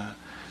is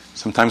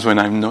sometimes when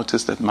I've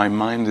noticed that my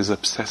mind is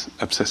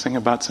obsessing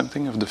about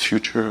something of the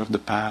future, of the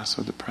past,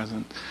 or the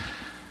present,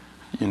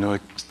 a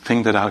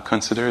thing that I'll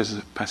consider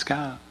is,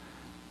 Pascal,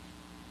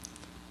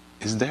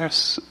 is there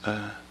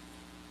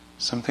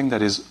something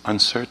that is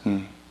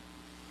uncertain,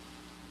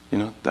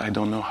 that I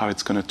don't know how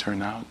it's going to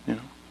turn out,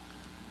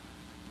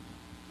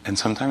 And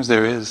sometimes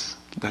there is,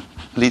 that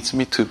leads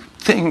me to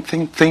think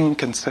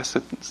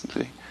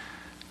incessantly.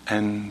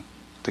 And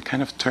the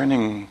kind of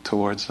turning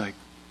towards, like,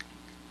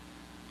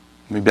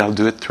 maybe I'll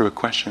do it through a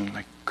question,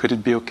 like, could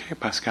it be okay,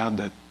 Pascal,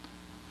 that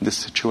this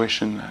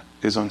situation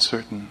is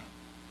uncertain,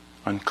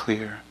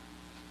 unclear,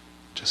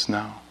 just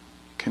now?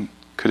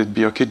 Could it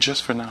be okay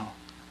just for now?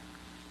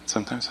 And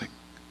sometimes, like,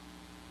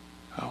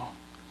 oh,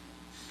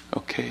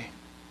 okay.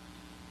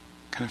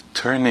 Kind of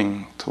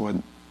turning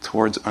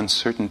towards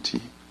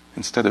uncertainty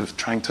instead of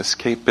trying to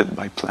escape it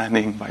by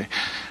planning, by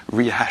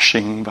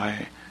rehashing,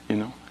 by,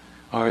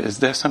 Or is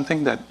there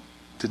something that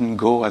didn't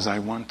go as I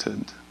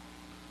wanted?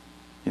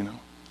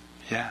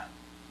 Yeah.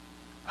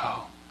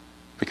 Oh.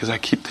 Because I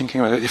keep thinking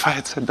about it. If I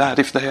had said that,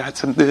 if they had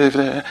said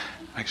this,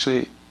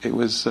 actually, it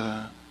was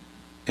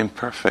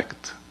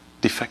imperfect,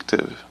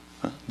 defective.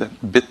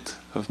 That bit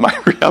of my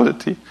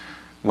reality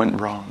went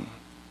wrong.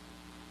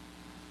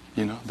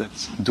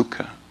 That's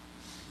dukkha.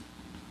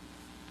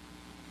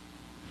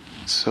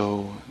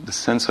 So the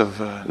sense of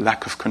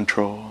lack of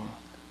control,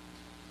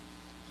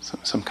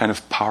 some kind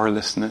of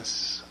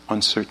powerlessness,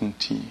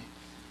 uncertainty,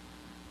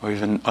 or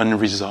even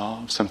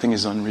unresolved, something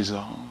is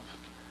unresolved,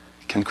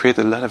 can create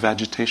a lot of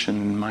agitation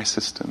in my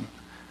system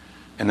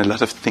and a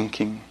lot of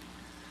thinking.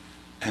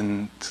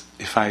 And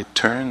if I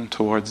turn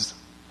towards,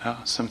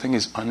 something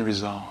is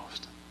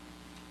unresolved,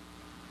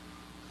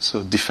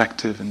 so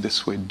defective in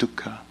this way,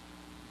 dukkha,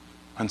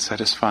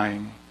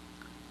 unsatisfying,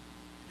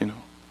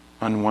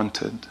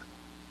 unwanted,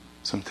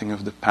 something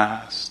of the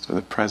past or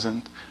the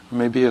present, or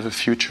maybe of a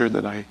future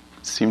that I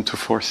seem to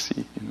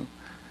foresee,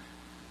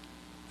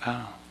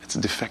 it's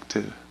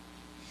defective.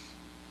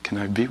 Can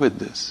I be with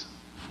this?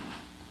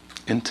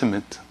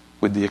 Intimate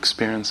with the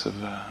experience of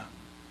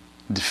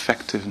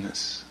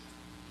defectiveness,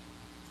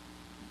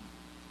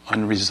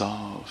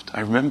 unresolved.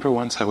 I remember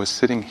once I was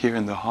sitting here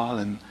in the hall,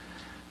 and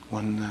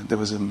there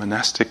was a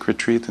monastic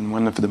retreat, and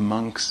one of the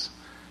monks,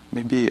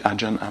 maybe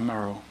Ajahn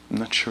Amaro, I'm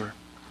not sure,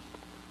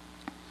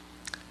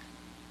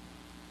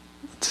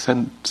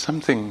 said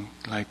something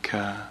like,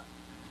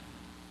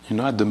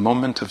 at the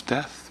moment of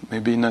death,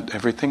 maybe not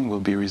everything will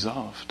be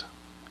resolved.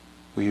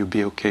 Will you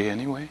be okay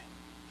anyway?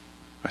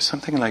 Or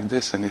something like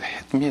this, and it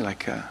hit me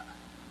like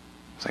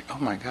it's like, oh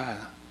my God,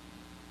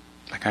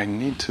 like I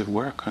need to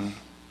work on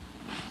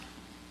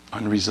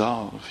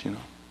resolve,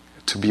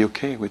 to be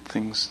okay with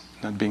things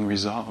not being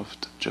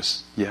resolved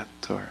just yet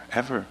or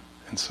ever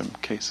in some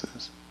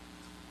cases.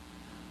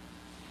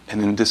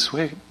 And in this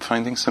way,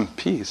 finding some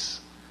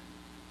peace.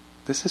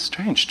 This is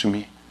strange to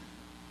me.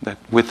 that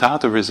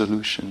without a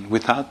resolution,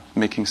 without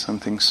making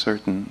something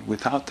certain,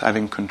 without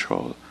having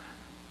control,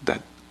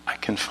 that I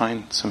can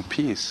find some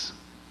peace.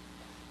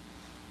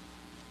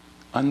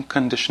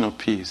 Unconditional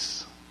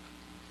peace.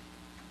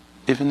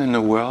 Even in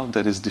a world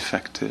that is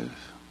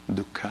defective,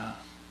 dukkha,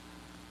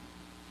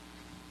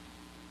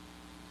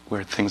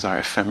 where things are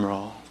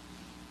ephemeral,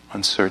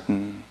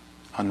 uncertain,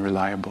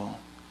 unreliable,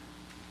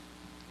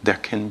 there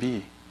can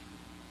be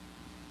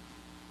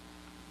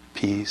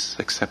peace,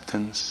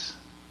 acceptance,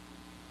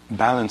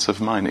 balance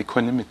of mind,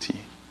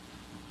 equanimity,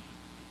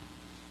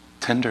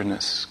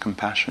 tenderness,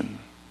 compassion,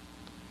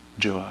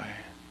 joy.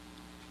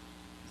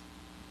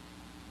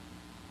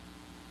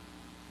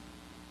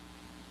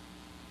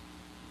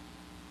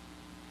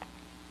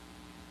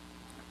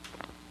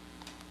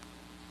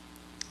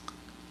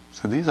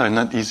 So these are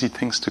not easy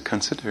things to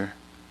consider,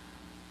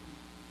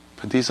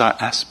 but these are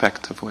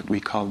aspects of what we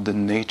call the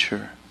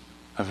nature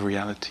of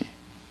reality.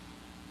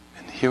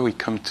 And here we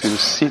come to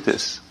see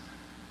this,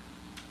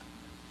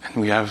 and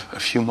we have a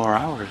few more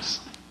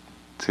hours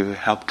to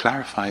help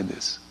clarify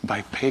this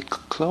by paying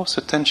close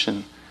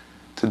attention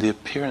to the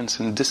appearance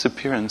and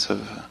disappearance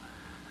of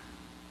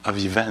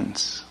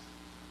events.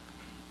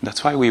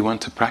 That's why we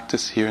want to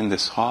practice here in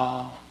this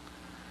hall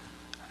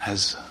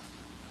as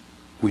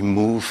we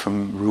move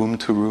from room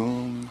to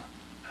room,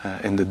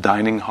 in the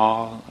dining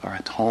hall or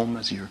at home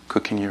as you're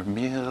cooking your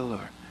meal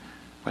or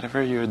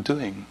whatever you're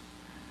doing.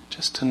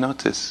 Just to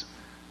notice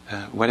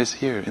what is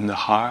here in the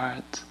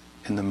heart,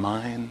 in the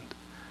mind,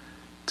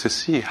 to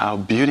see how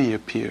beauty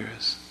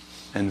appears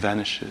and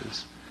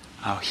vanishes,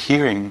 how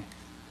hearing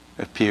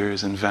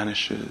appears and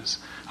vanishes,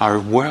 our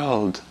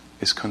world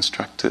is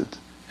constructed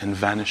and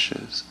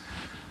vanishes.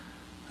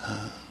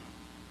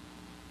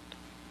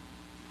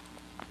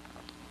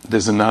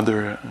 There's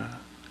another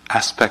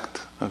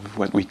aspect of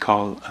what we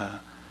call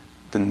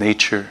the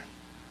nature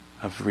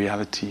of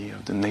reality,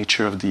 of the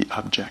nature of the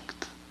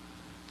object.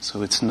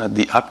 So it's not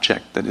the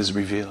object that is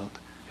revealed,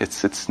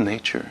 it's its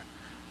nature.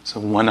 So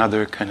one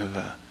other kind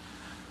of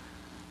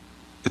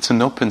it's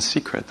an open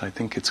secret, I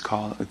think it's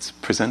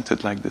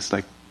presented like this,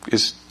 like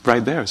it's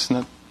right there, it's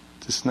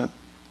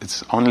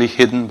only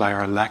hidden by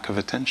our lack of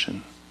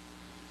attention.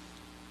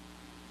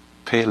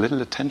 Pay a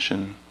little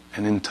attention,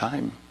 and in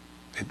time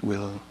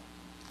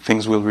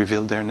things will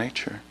reveal their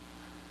nature.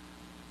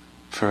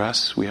 For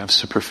us, we have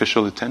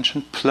superficial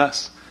attention,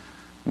 plus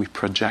we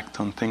project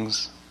on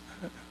things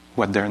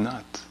what they're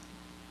not.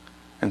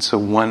 And so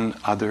one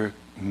other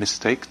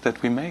mistake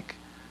that we make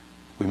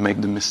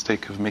the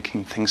mistake of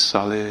making things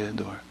solid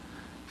or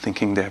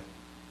thinking they're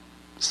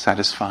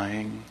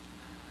satisfying.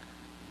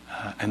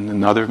 And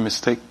another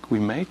mistake we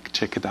make,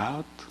 check it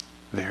out,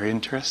 very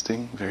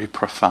interesting, very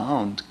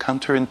profound,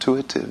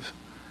 counterintuitive.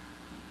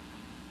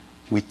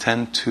 We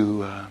tend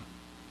to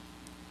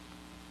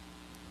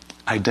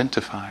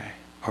identify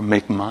or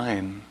make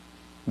mine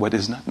what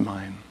is not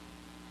mine.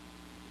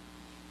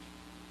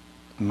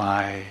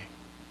 My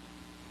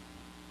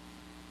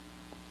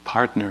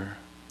partner,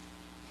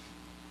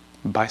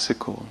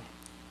 bicycle,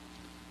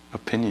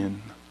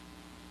 opinion,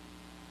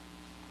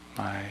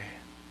 my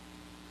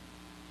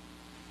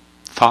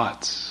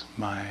thoughts,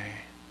 my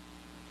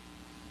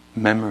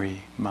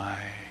memory,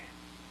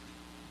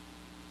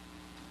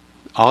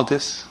 all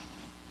this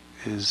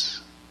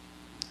is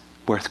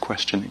worth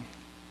questioning.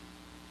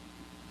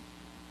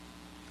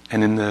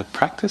 And in the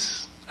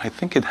practice, I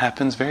think it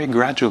happens very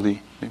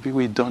gradually. Maybe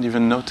we don't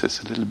even notice,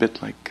 a little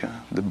bit like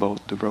the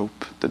boat, the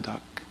rope, the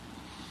duck.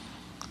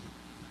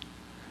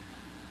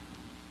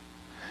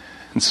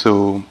 And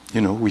so,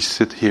 we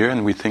sit here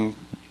and we think,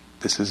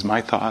 this is my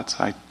thoughts,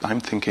 I'm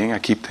thinking, I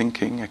keep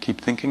thinking,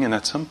 and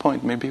at some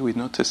point maybe we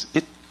notice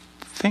it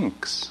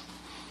thinks.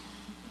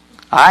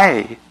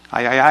 I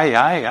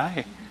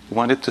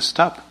want it to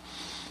stop.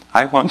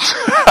 I want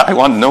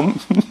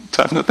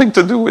to have nothing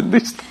to do with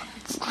these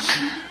thoughts.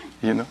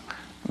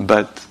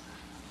 But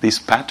these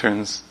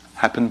patterns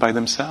happen by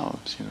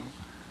themselves,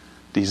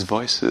 These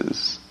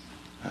voices,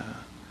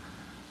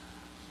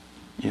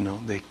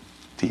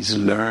 these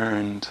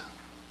learned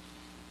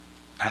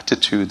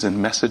attitudes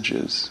and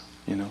messages,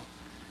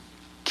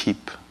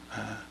 keep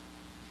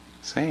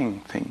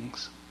saying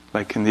things.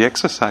 Like in the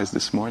exercise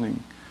this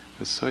morning, it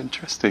was so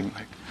interesting.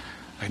 Like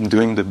I'm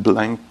doing the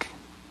blank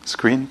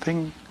screen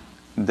thing,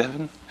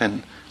 Devon,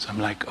 and so I'm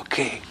like,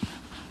 okay,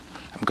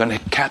 I'm gonna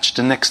catch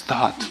the next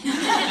thought.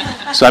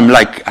 So I'm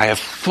like, I have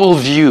full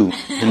view,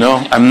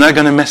 I'm not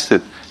gonna miss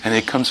it. And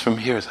it comes from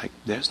here. It's like,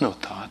 there's no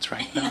thoughts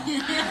right now.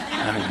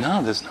 And I'm like,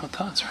 no, there's no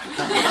thoughts right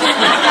now.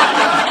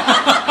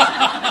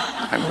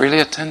 I'm really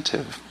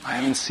attentive. I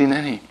haven't seen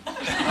any.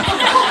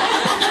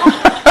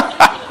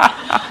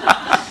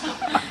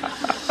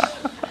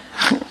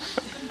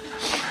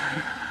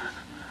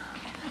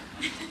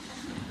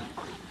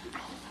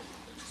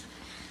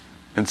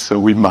 And so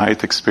we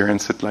might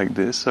experience it like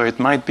this, or it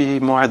might be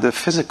more at the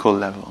physical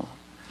level,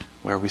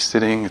 where we're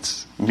sitting,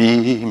 it's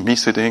me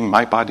sitting,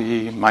 my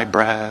body, my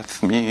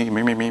breath, me.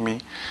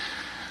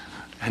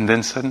 And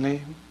then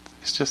suddenly,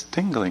 it's just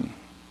tingling.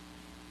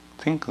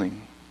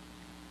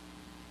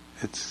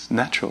 it's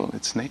natural,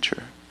 it's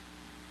nature,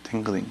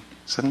 tingling.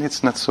 Suddenly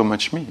it's not so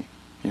much me.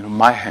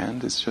 My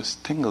hand is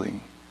just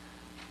tingling,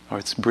 or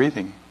it's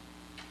breathing.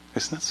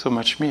 It's not so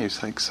much me.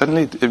 It's like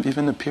suddenly it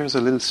even appears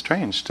a little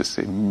strange to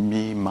say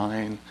me,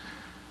 mine,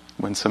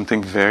 when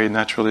something very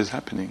natural is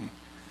happening,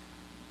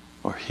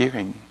 or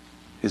hearing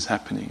is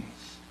happening,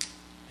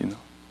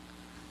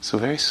 So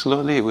very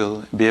slowly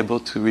we'll be able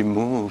to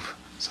remove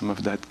some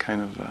of that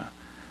kind of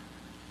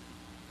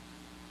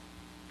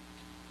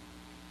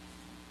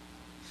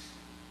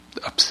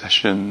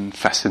obsession,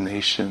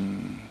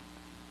 fascination,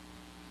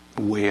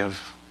 way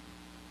of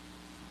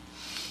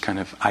kind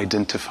of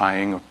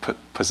identifying or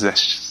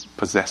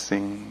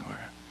possessing, or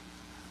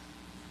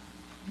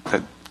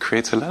that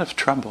creates a lot of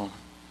trouble.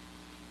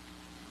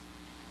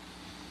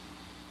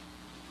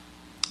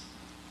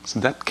 So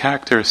that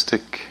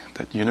characteristic,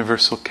 that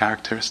universal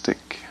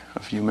characteristic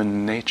of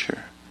human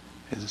nature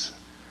is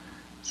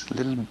a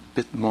little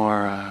bit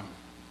more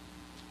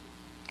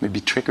maybe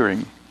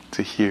triggering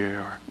to hear,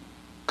 or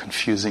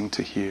confusing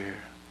to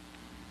hear.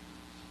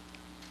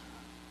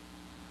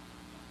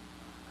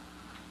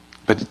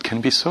 But it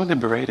can be so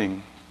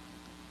liberating,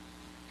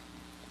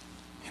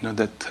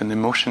 that an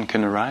emotion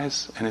can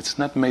arise and it's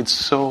not made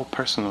so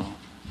personal.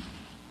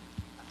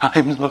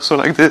 I'm also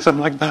like this, I'm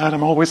like that,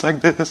 I'm always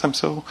like this, I'm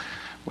so...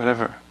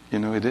 whatever,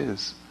 it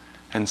is.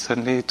 And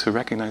suddenly to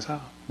recognize,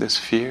 there's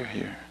fear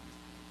here.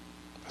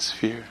 This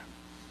fear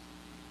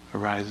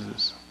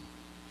arises,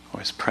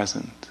 or is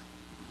present,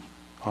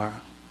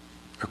 or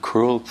a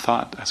cruel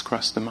thought has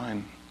crossed the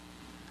mind.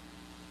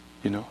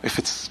 If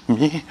it's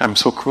me, I'm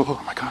so cruel,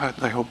 oh my God,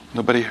 I hope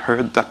nobody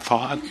heard that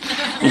thought,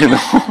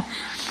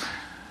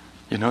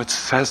 it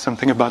says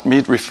something about me,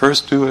 it refers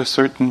to a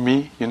certain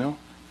me,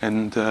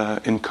 and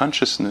in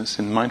consciousness,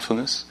 in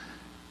mindfulness,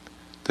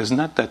 there's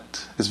not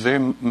that. It's very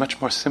much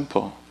more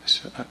simple.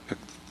 A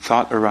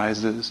thought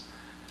arises.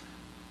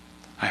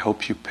 I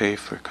hope you pay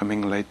for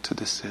coming late to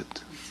the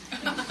sit.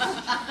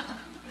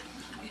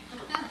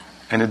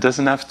 And it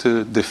doesn't have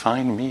to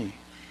define me.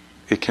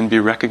 It can be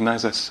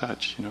recognized as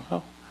such.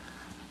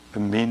 A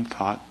mean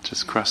thought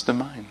just crossed the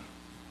mind.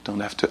 Don't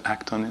have to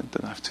act on it.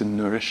 Don't have to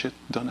nourish it.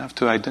 Don't have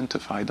to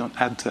identify. Don't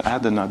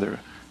add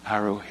another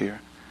arrow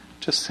here.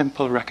 Just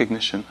simple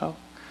recognition.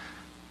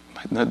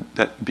 Might not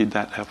that be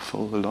that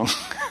helpful alone.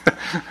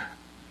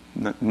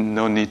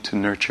 No need to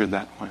nurture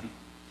that one.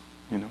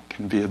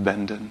 Can be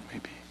abandoned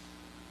maybe.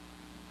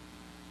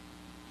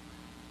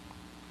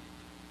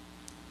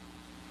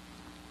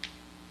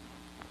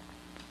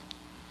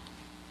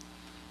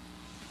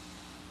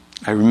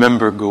 I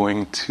remember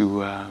going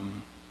to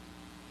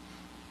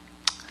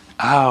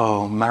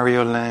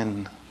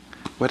Mariolijn.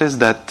 What is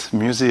that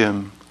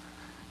museum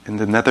in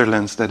the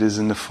Netherlands that is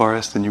in the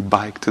forest, and you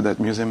bike to that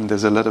museum and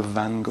there's a lot of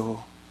Van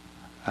Gogh?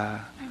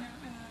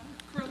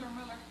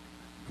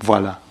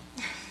 Voilà.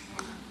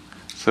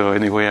 So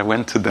anyway, I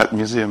went to that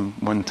museum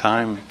one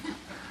time.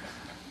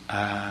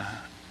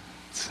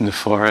 It's in the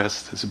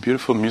forest. It's a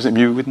beautiful museum.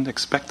 You wouldn't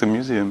expect a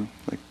museum,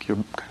 like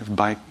you're kind of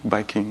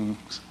biking,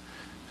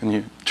 and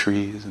you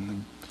trees,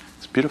 and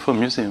it's a beautiful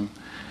museum.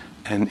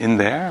 And in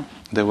there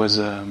was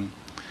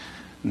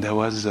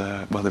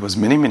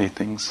many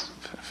things,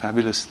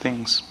 fabulous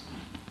things.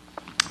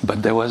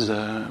 But there was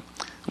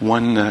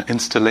one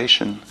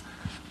installation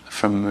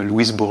from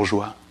Louise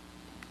Bourgeois.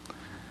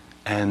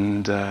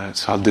 And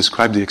so I'll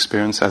describe the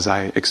experience as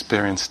I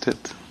experienced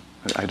it.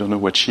 I don't know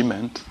what she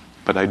meant,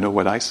 but I know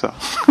what I saw.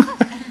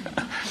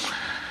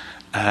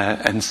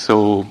 And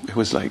so it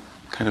was like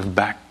kind of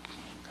back.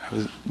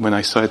 When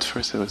I saw it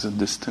first, it was a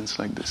distance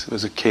like this. It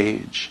was a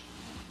cage.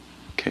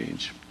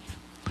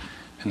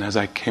 And as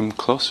I came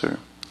closer,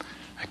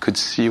 I could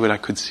see, what I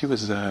could see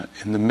was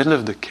in the middle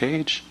of the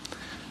cage,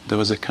 there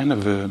was a kind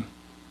of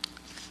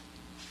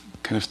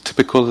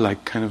typical,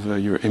 like kind of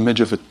your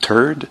image of a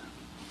turd.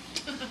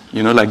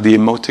 Like the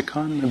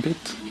emoticon a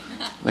bit.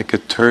 Like a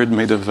turd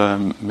made of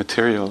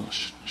material,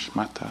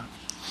 shmata.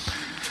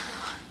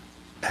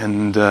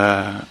 And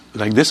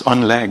like this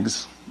on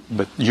legs,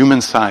 but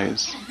human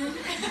size,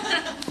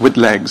 with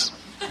legs.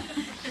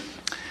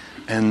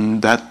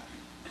 And that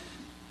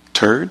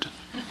turd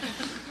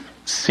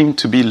seemed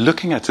to be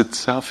looking at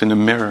itself in a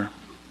mirror.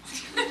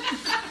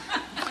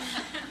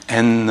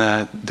 And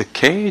the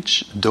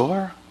cage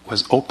door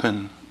was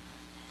open.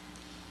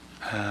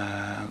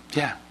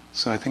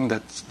 So I think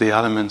that's the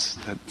elements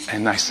that...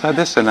 And I saw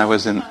this and I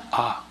was in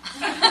awe.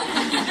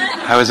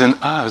 I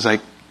was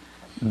like,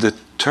 the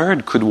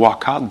turd could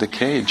walk out the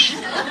cage,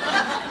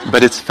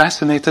 but it's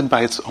fascinated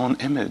by its own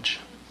image.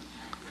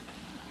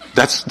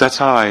 That's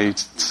how I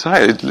saw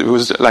it. It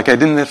was like I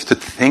didn't have to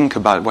think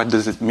about what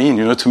does it mean.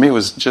 To me it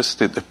was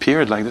just, it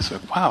appeared like this.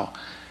 Like, wow,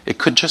 it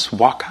could just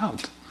walk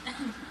out.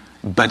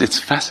 But it's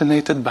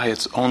fascinated by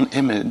its own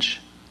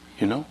image,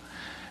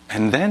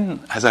 And then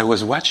as I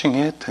was watching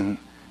it, and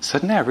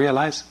suddenly I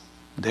realized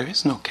there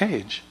is no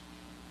cage.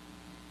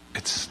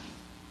 It's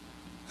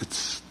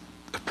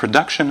a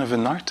production of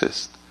an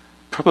artist.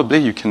 Probably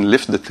you can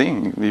lift the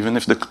thing, even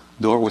if the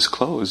door was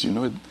closed,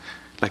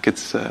 Like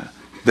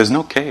there's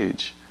no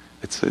cage.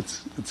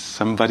 It's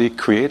somebody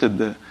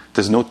created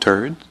there's no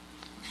turd.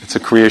 It's a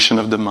creation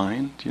of the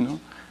mind,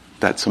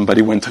 that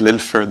somebody went a little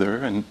further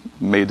and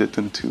made it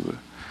into,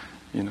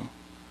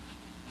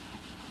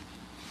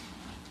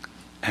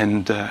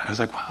 And I was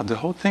like, wow, the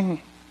whole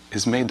thing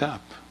is made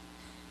up.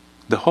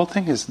 The whole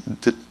thing is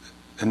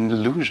an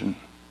illusion,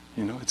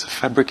 it's a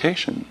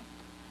fabrication.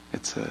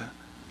 It's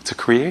a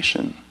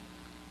creation.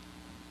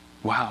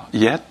 Wow,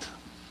 yet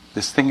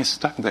this thing is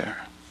stuck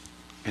there,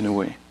 in a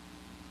way.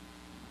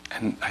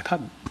 And I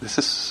thought, this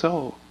is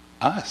so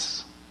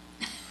us.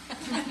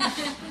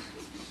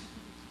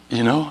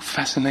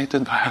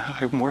 Fascinated by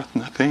I'm worth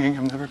nothing,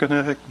 I'm never going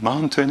to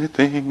amount to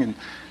anything. And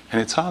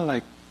it's all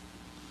like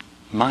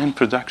mind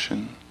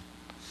production.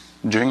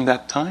 During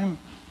that time,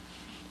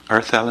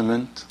 earth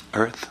element,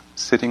 earth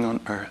sitting on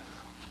earth.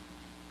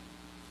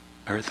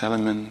 Earth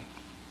element,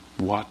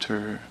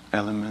 water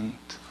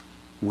element,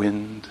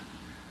 wind,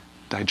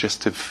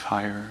 digestive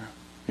fire,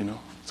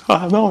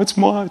 no, it's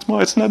more,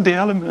 it's not the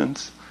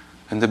elements.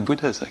 And the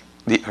Buddha is like,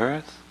 the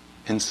earth,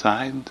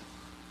 inside,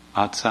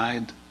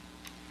 outside,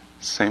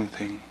 same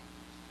thing.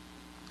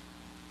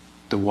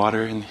 The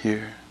water in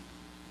here,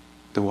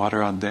 the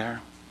water out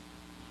there,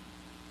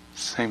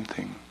 same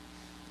thing.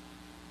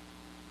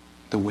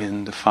 The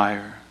wind, the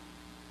fire,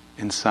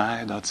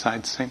 inside,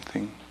 outside, same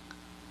thing.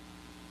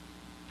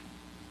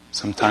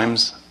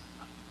 Sometimes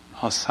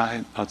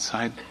outside,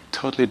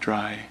 totally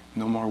dry,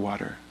 no more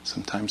water.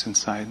 Sometimes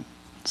inside,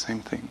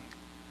 same thing.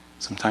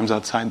 Sometimes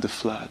outside the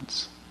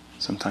floods,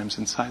 sometimes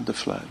inside the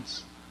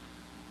floods.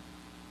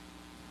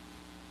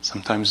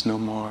 Sometimes no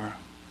more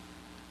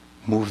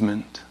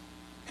movement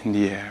in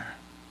the air,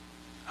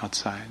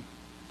 outside.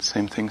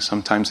 Same thing,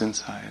 sometimes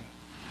inside.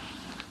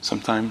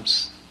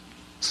 Sometimes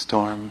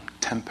storm,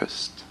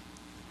 tempest,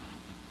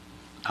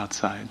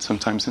 outside,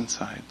 sometimes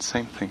inside.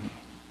 Same thing.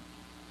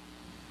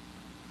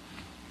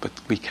 But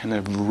we kind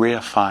of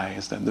reify,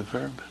 is that the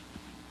verb?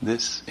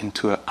 This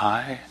into a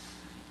I.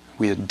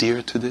 We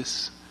adhere to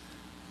this.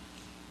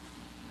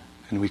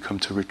 And we come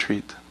to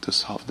retreat to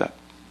solve that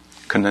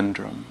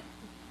conundrum.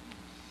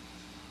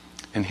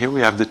 And here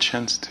we have the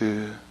chance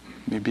to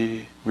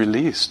maybe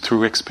release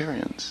through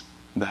experience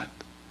that,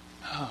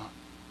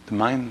 the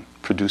mind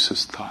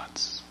produces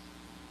thoughts.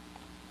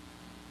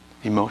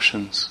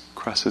 Emotions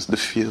crosses the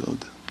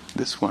field.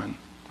 This one,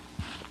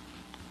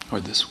 or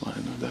this one,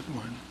 or that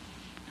one.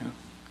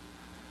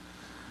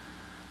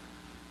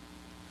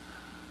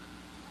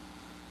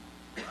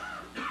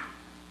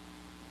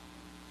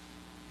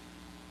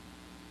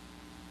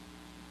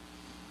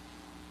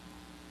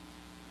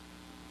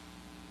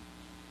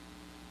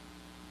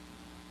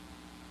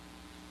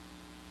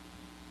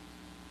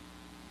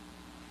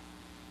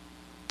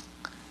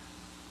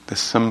 There's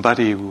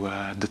somebody who,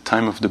 at the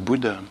time of the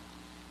Buddha,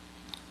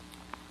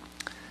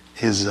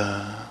 there's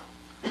a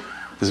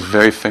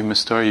very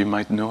famous story, you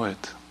might know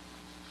it.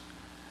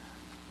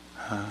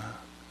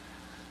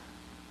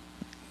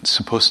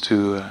 Supposed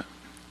to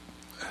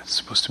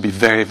be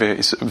very,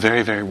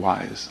 very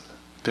wise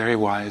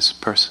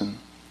person,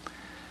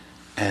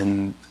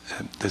 and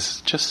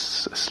there's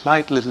just a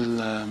slight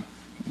little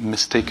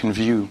mistaken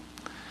view,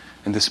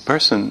 and this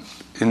person,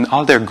 in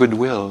all their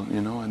goodwill,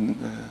 and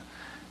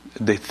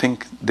they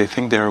think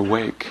they're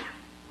awake.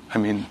 I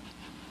mean,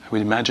 I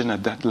would imagine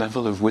at that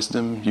level of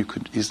wisdom, you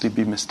could easily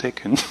be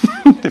mistaken.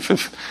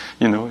 if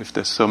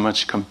there's so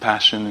much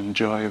compassion and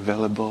joy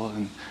available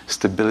and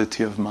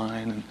stability of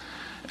mind,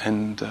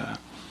 and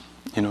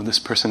this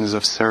person is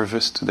of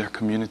service to their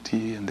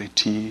community, and they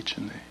teach,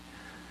 and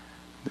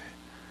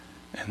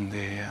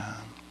they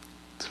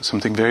so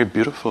something very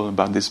beautiful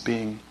about this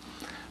being.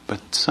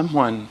 But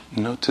someone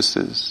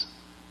notices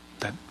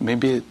that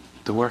maybe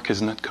the work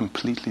is not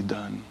completely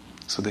done.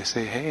 So they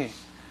say, hey,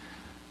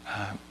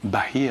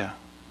 Bahia,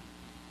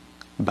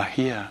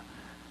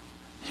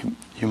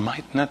 you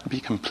might not be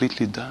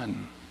completely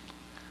done.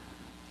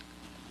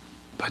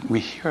 But we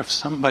hear of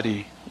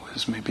somebody who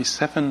is maybe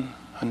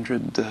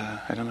 700,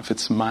 I don't know if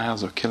it's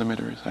miles or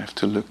kilometers, I have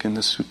to look in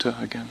the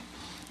sutta again.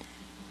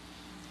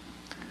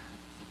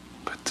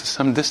 But to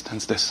some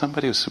distance, there's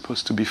somebody who's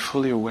supposed to be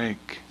fully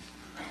awake.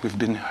 We've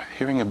been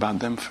hearing about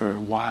them for a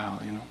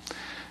while,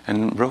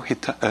 And not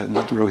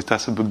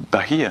Rohitasa, but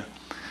Bahia,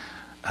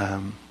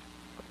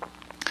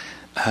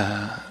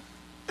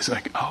 it's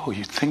like, oh,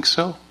 you think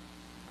so?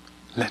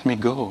 Let me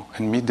go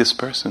and meet this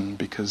person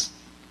because,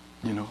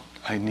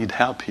 I need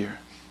help here.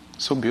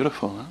 So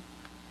beautiful, huh?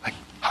 Like,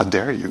 how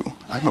dare you?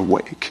 I'm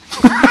awake.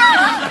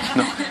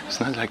 No, it's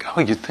not like,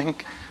 oh, you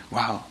think?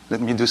 Wow, let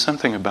me do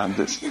something about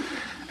this.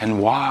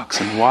 And walks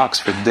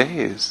for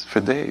days,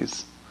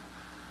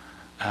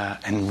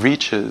 and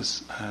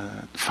reaches,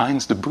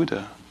 finds the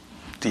Buddha.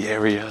 The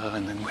area,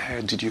 and then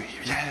where did you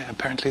hear? Yeah,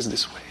 apparently it's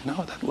this way.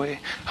 No, that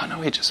way. Oh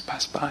no, he just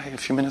passed by a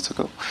few minutes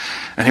ago.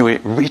 Anyway,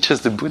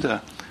 reaches the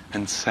Buddha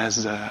and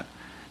says,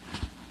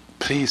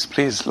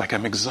 please, like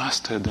I'm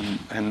exhausted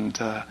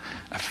and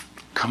I've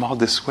come all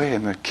this way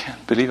and I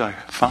can't believe I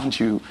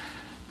found you.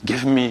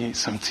 Give me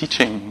some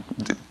teaching.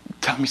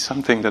 tell me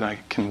something that I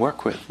can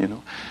work with,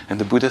 And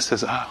the Buddha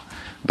says,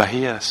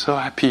 Bahia, so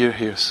happy you're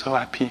here, so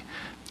happy.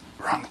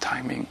 Wrong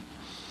timing.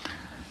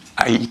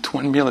 I eat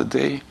 1 meal a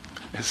day.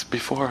 It's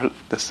before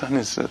the sun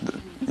is, and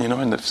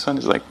the sun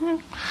is like,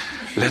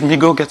 let me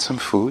go get some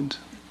food,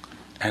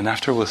 and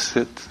after we'll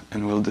sit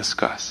and we'll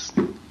discuss.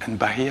 And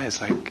Bahia is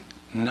like,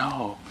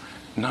 no,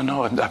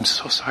 I'm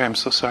so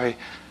sorry.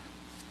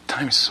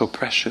 Time is so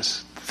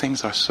precious.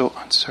 Things are so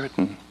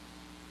uncertain,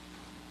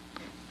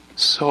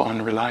 so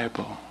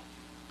unreliable.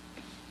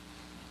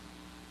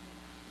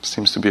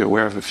 Seems to be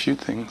aware of a few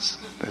things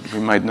that we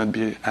might not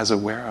be as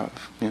aware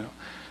of,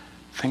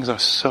 Things are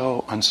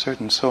so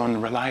uncertain, so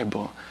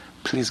unreliable.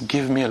 Please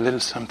give me a little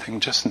something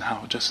just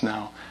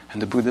now.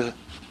 And the Buddha,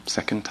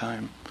 second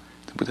time,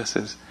 the Buddha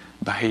says,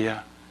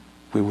 Bahia,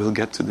 we will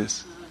get to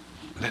this.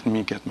 Let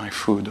me get my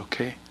food,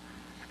 okay?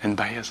 And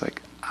Bahia's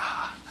like,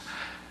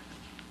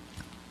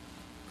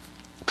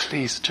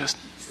 please, just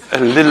a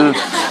little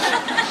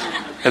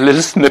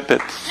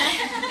snippet.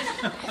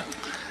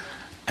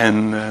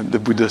 And the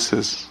Buddha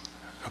says,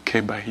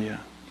 okay,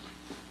 Bahia,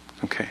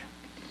 okay.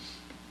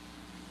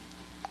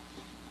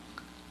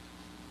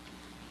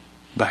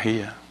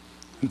 Bahia,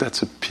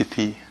 that's a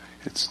pithy,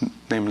 it's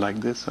named like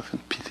this, often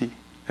pithy,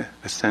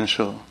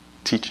 essential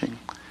teaching.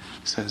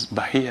 It says,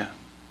 Bahia,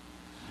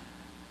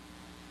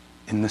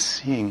 in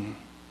seeing,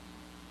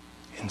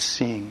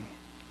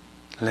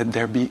 let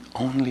there be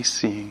only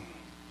seeing.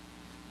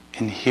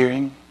 In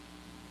hearing,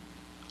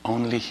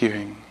 only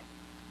hearing.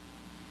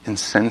 In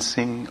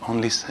sensing,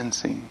 only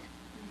sensing.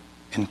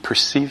 In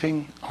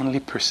perceiving, only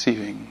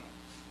perceiving.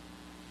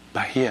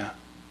 Bahia,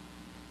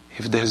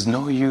 if there's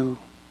no you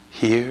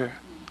here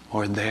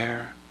or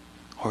there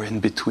or in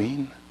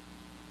between,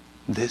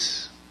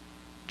 this,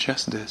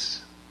 just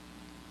this,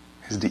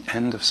 is the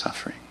end of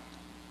suffering.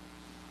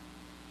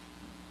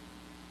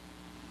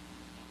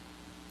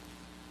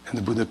 And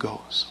the Buddha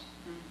goes.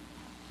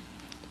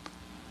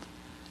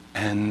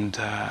 And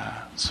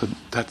so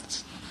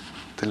that's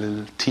the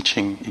little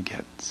teaching he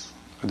gets,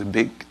 or the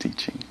big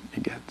teaching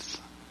he gets.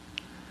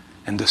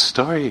 And the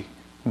story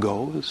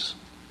goes,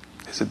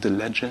 is it the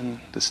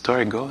legend? The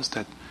story goes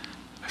that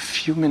a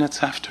few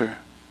minutes after,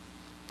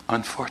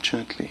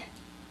 unfortunately,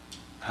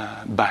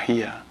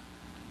 Bahia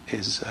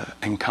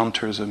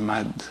encounters a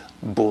mad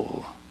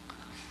bull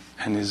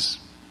and is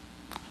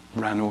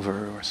ran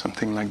over or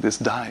something like this,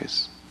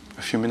 dies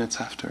a few minutes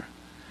after.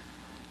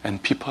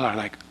 And people are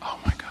like, oh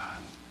my God.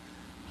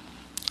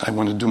 I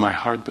want to do my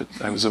heart, but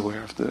I was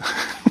aware of the...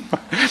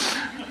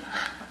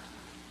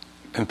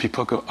 And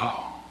people go,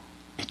 oh,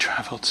 he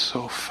traveled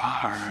so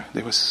far.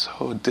 They were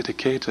so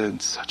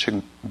dedicated, such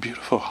a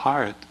beautiful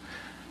heart.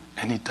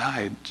 And he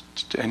died,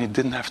 and he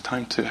didn't have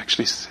time to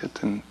actually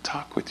sit and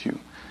talk with you.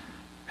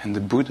 And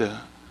the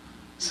Buddha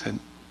said,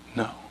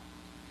 no.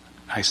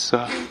 I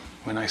saw,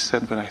 when I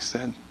said what I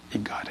said, he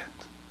got it.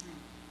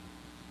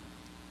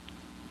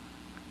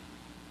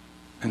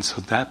 And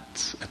so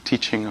that's a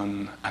teaching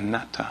on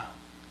anatta,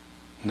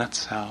 not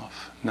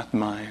self, not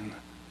mine.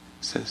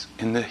 It says,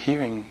 in the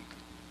hearing,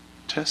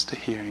 just the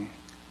hearing.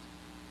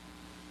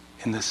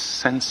 In the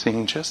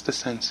sensing, just the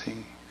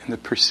sensing. In the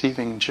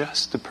perceiving,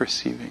 just the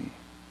perceiving.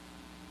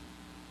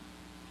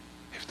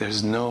 If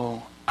there's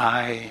no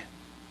I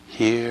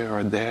here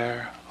or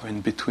there or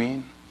in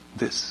between,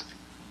 this,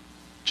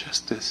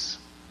 just this,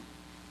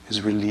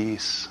 is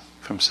release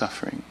from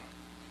suffering.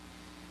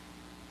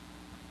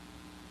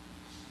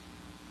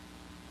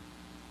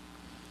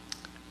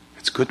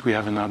 It's good we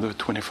have another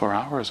 24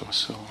 hours or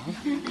so.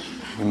 Huh?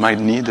 We might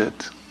need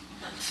it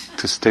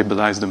to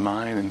stabilize the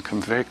mind and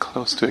come very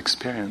close to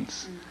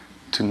experience.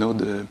 To know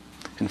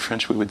in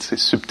French we would say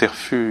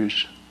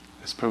subterfuge.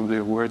 There's probably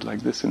a word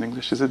like this in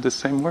English. Is it the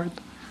same word?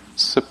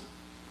 Subterfuge.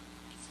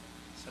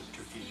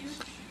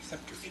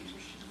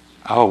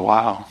 Oh,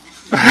 wow.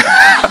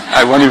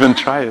 I won't even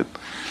try it.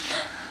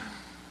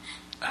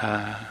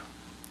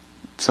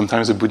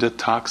 Sometimes the Buddha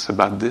talks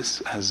about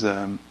this as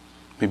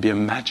maybe a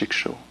magic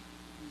show.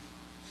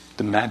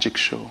 The magic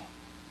show.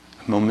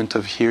 A moment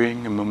of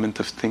hearing, a moment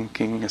of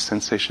thinking, a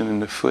sensation in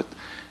the foot,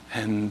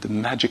 and the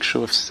magic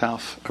show of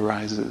self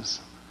arises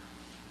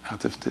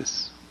out of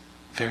this.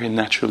 Very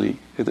naturally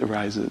it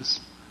arises.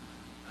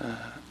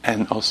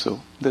 And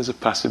also there's a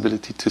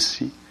possibility to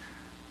see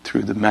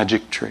through the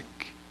magic trick,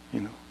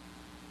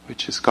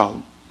 which is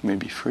called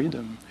maybe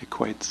freedom,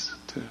 equates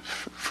to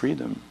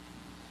freedom.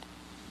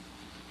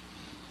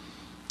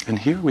 And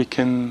here we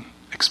can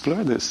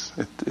explore this.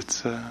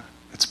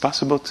 It's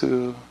possible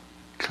to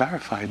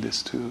clarify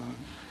this, to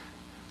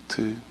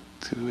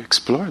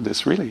explore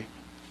this. Really,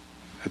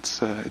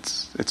 it's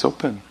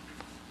open.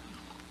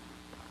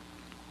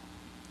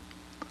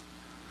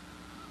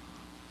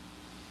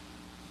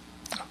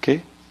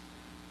 Okay,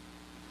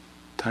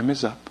 time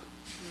is up.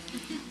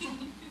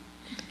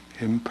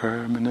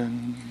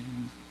 Impermanent.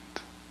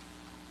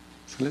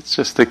 So let's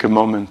just take a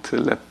moment to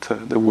let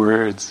the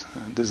words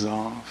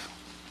dissolve.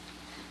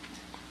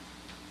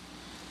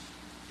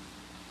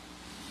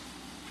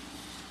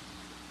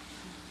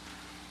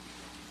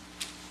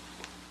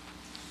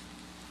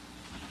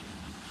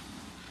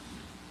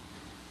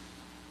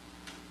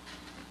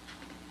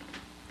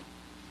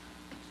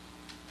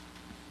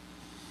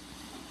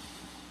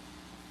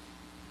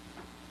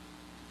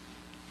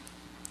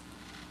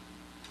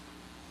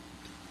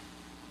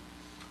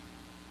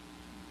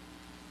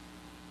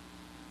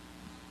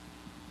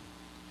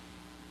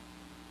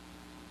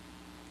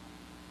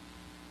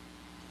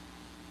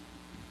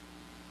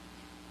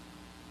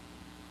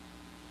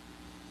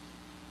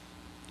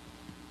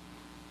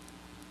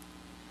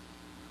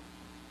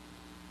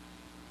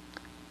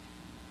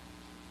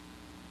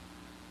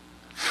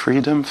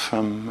 freedom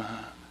from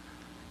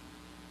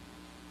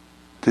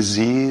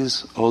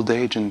disease, old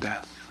age, and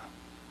death.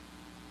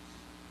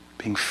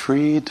 Being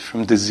freed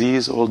from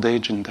disease, old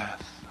age, and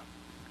death.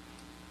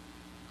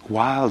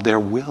 While there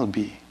will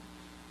be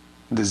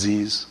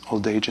disease,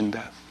 old age, and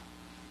death.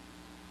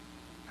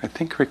 I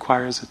think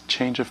requires a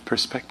change of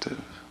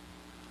perspective.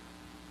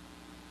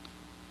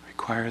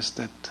 Requires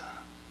that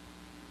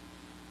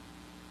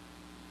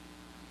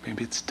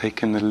maybe it's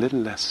taken a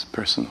little less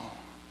personal.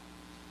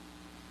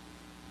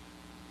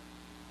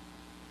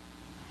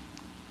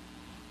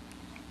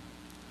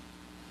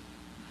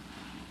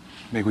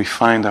 May we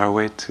find our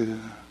way to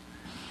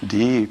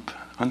deep,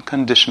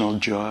 unconditional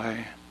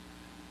joy,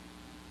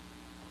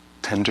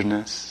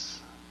 tenderness,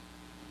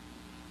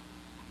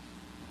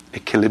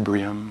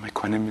 equilibrium,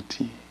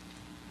 equanimity,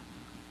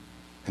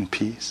 and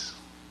peace.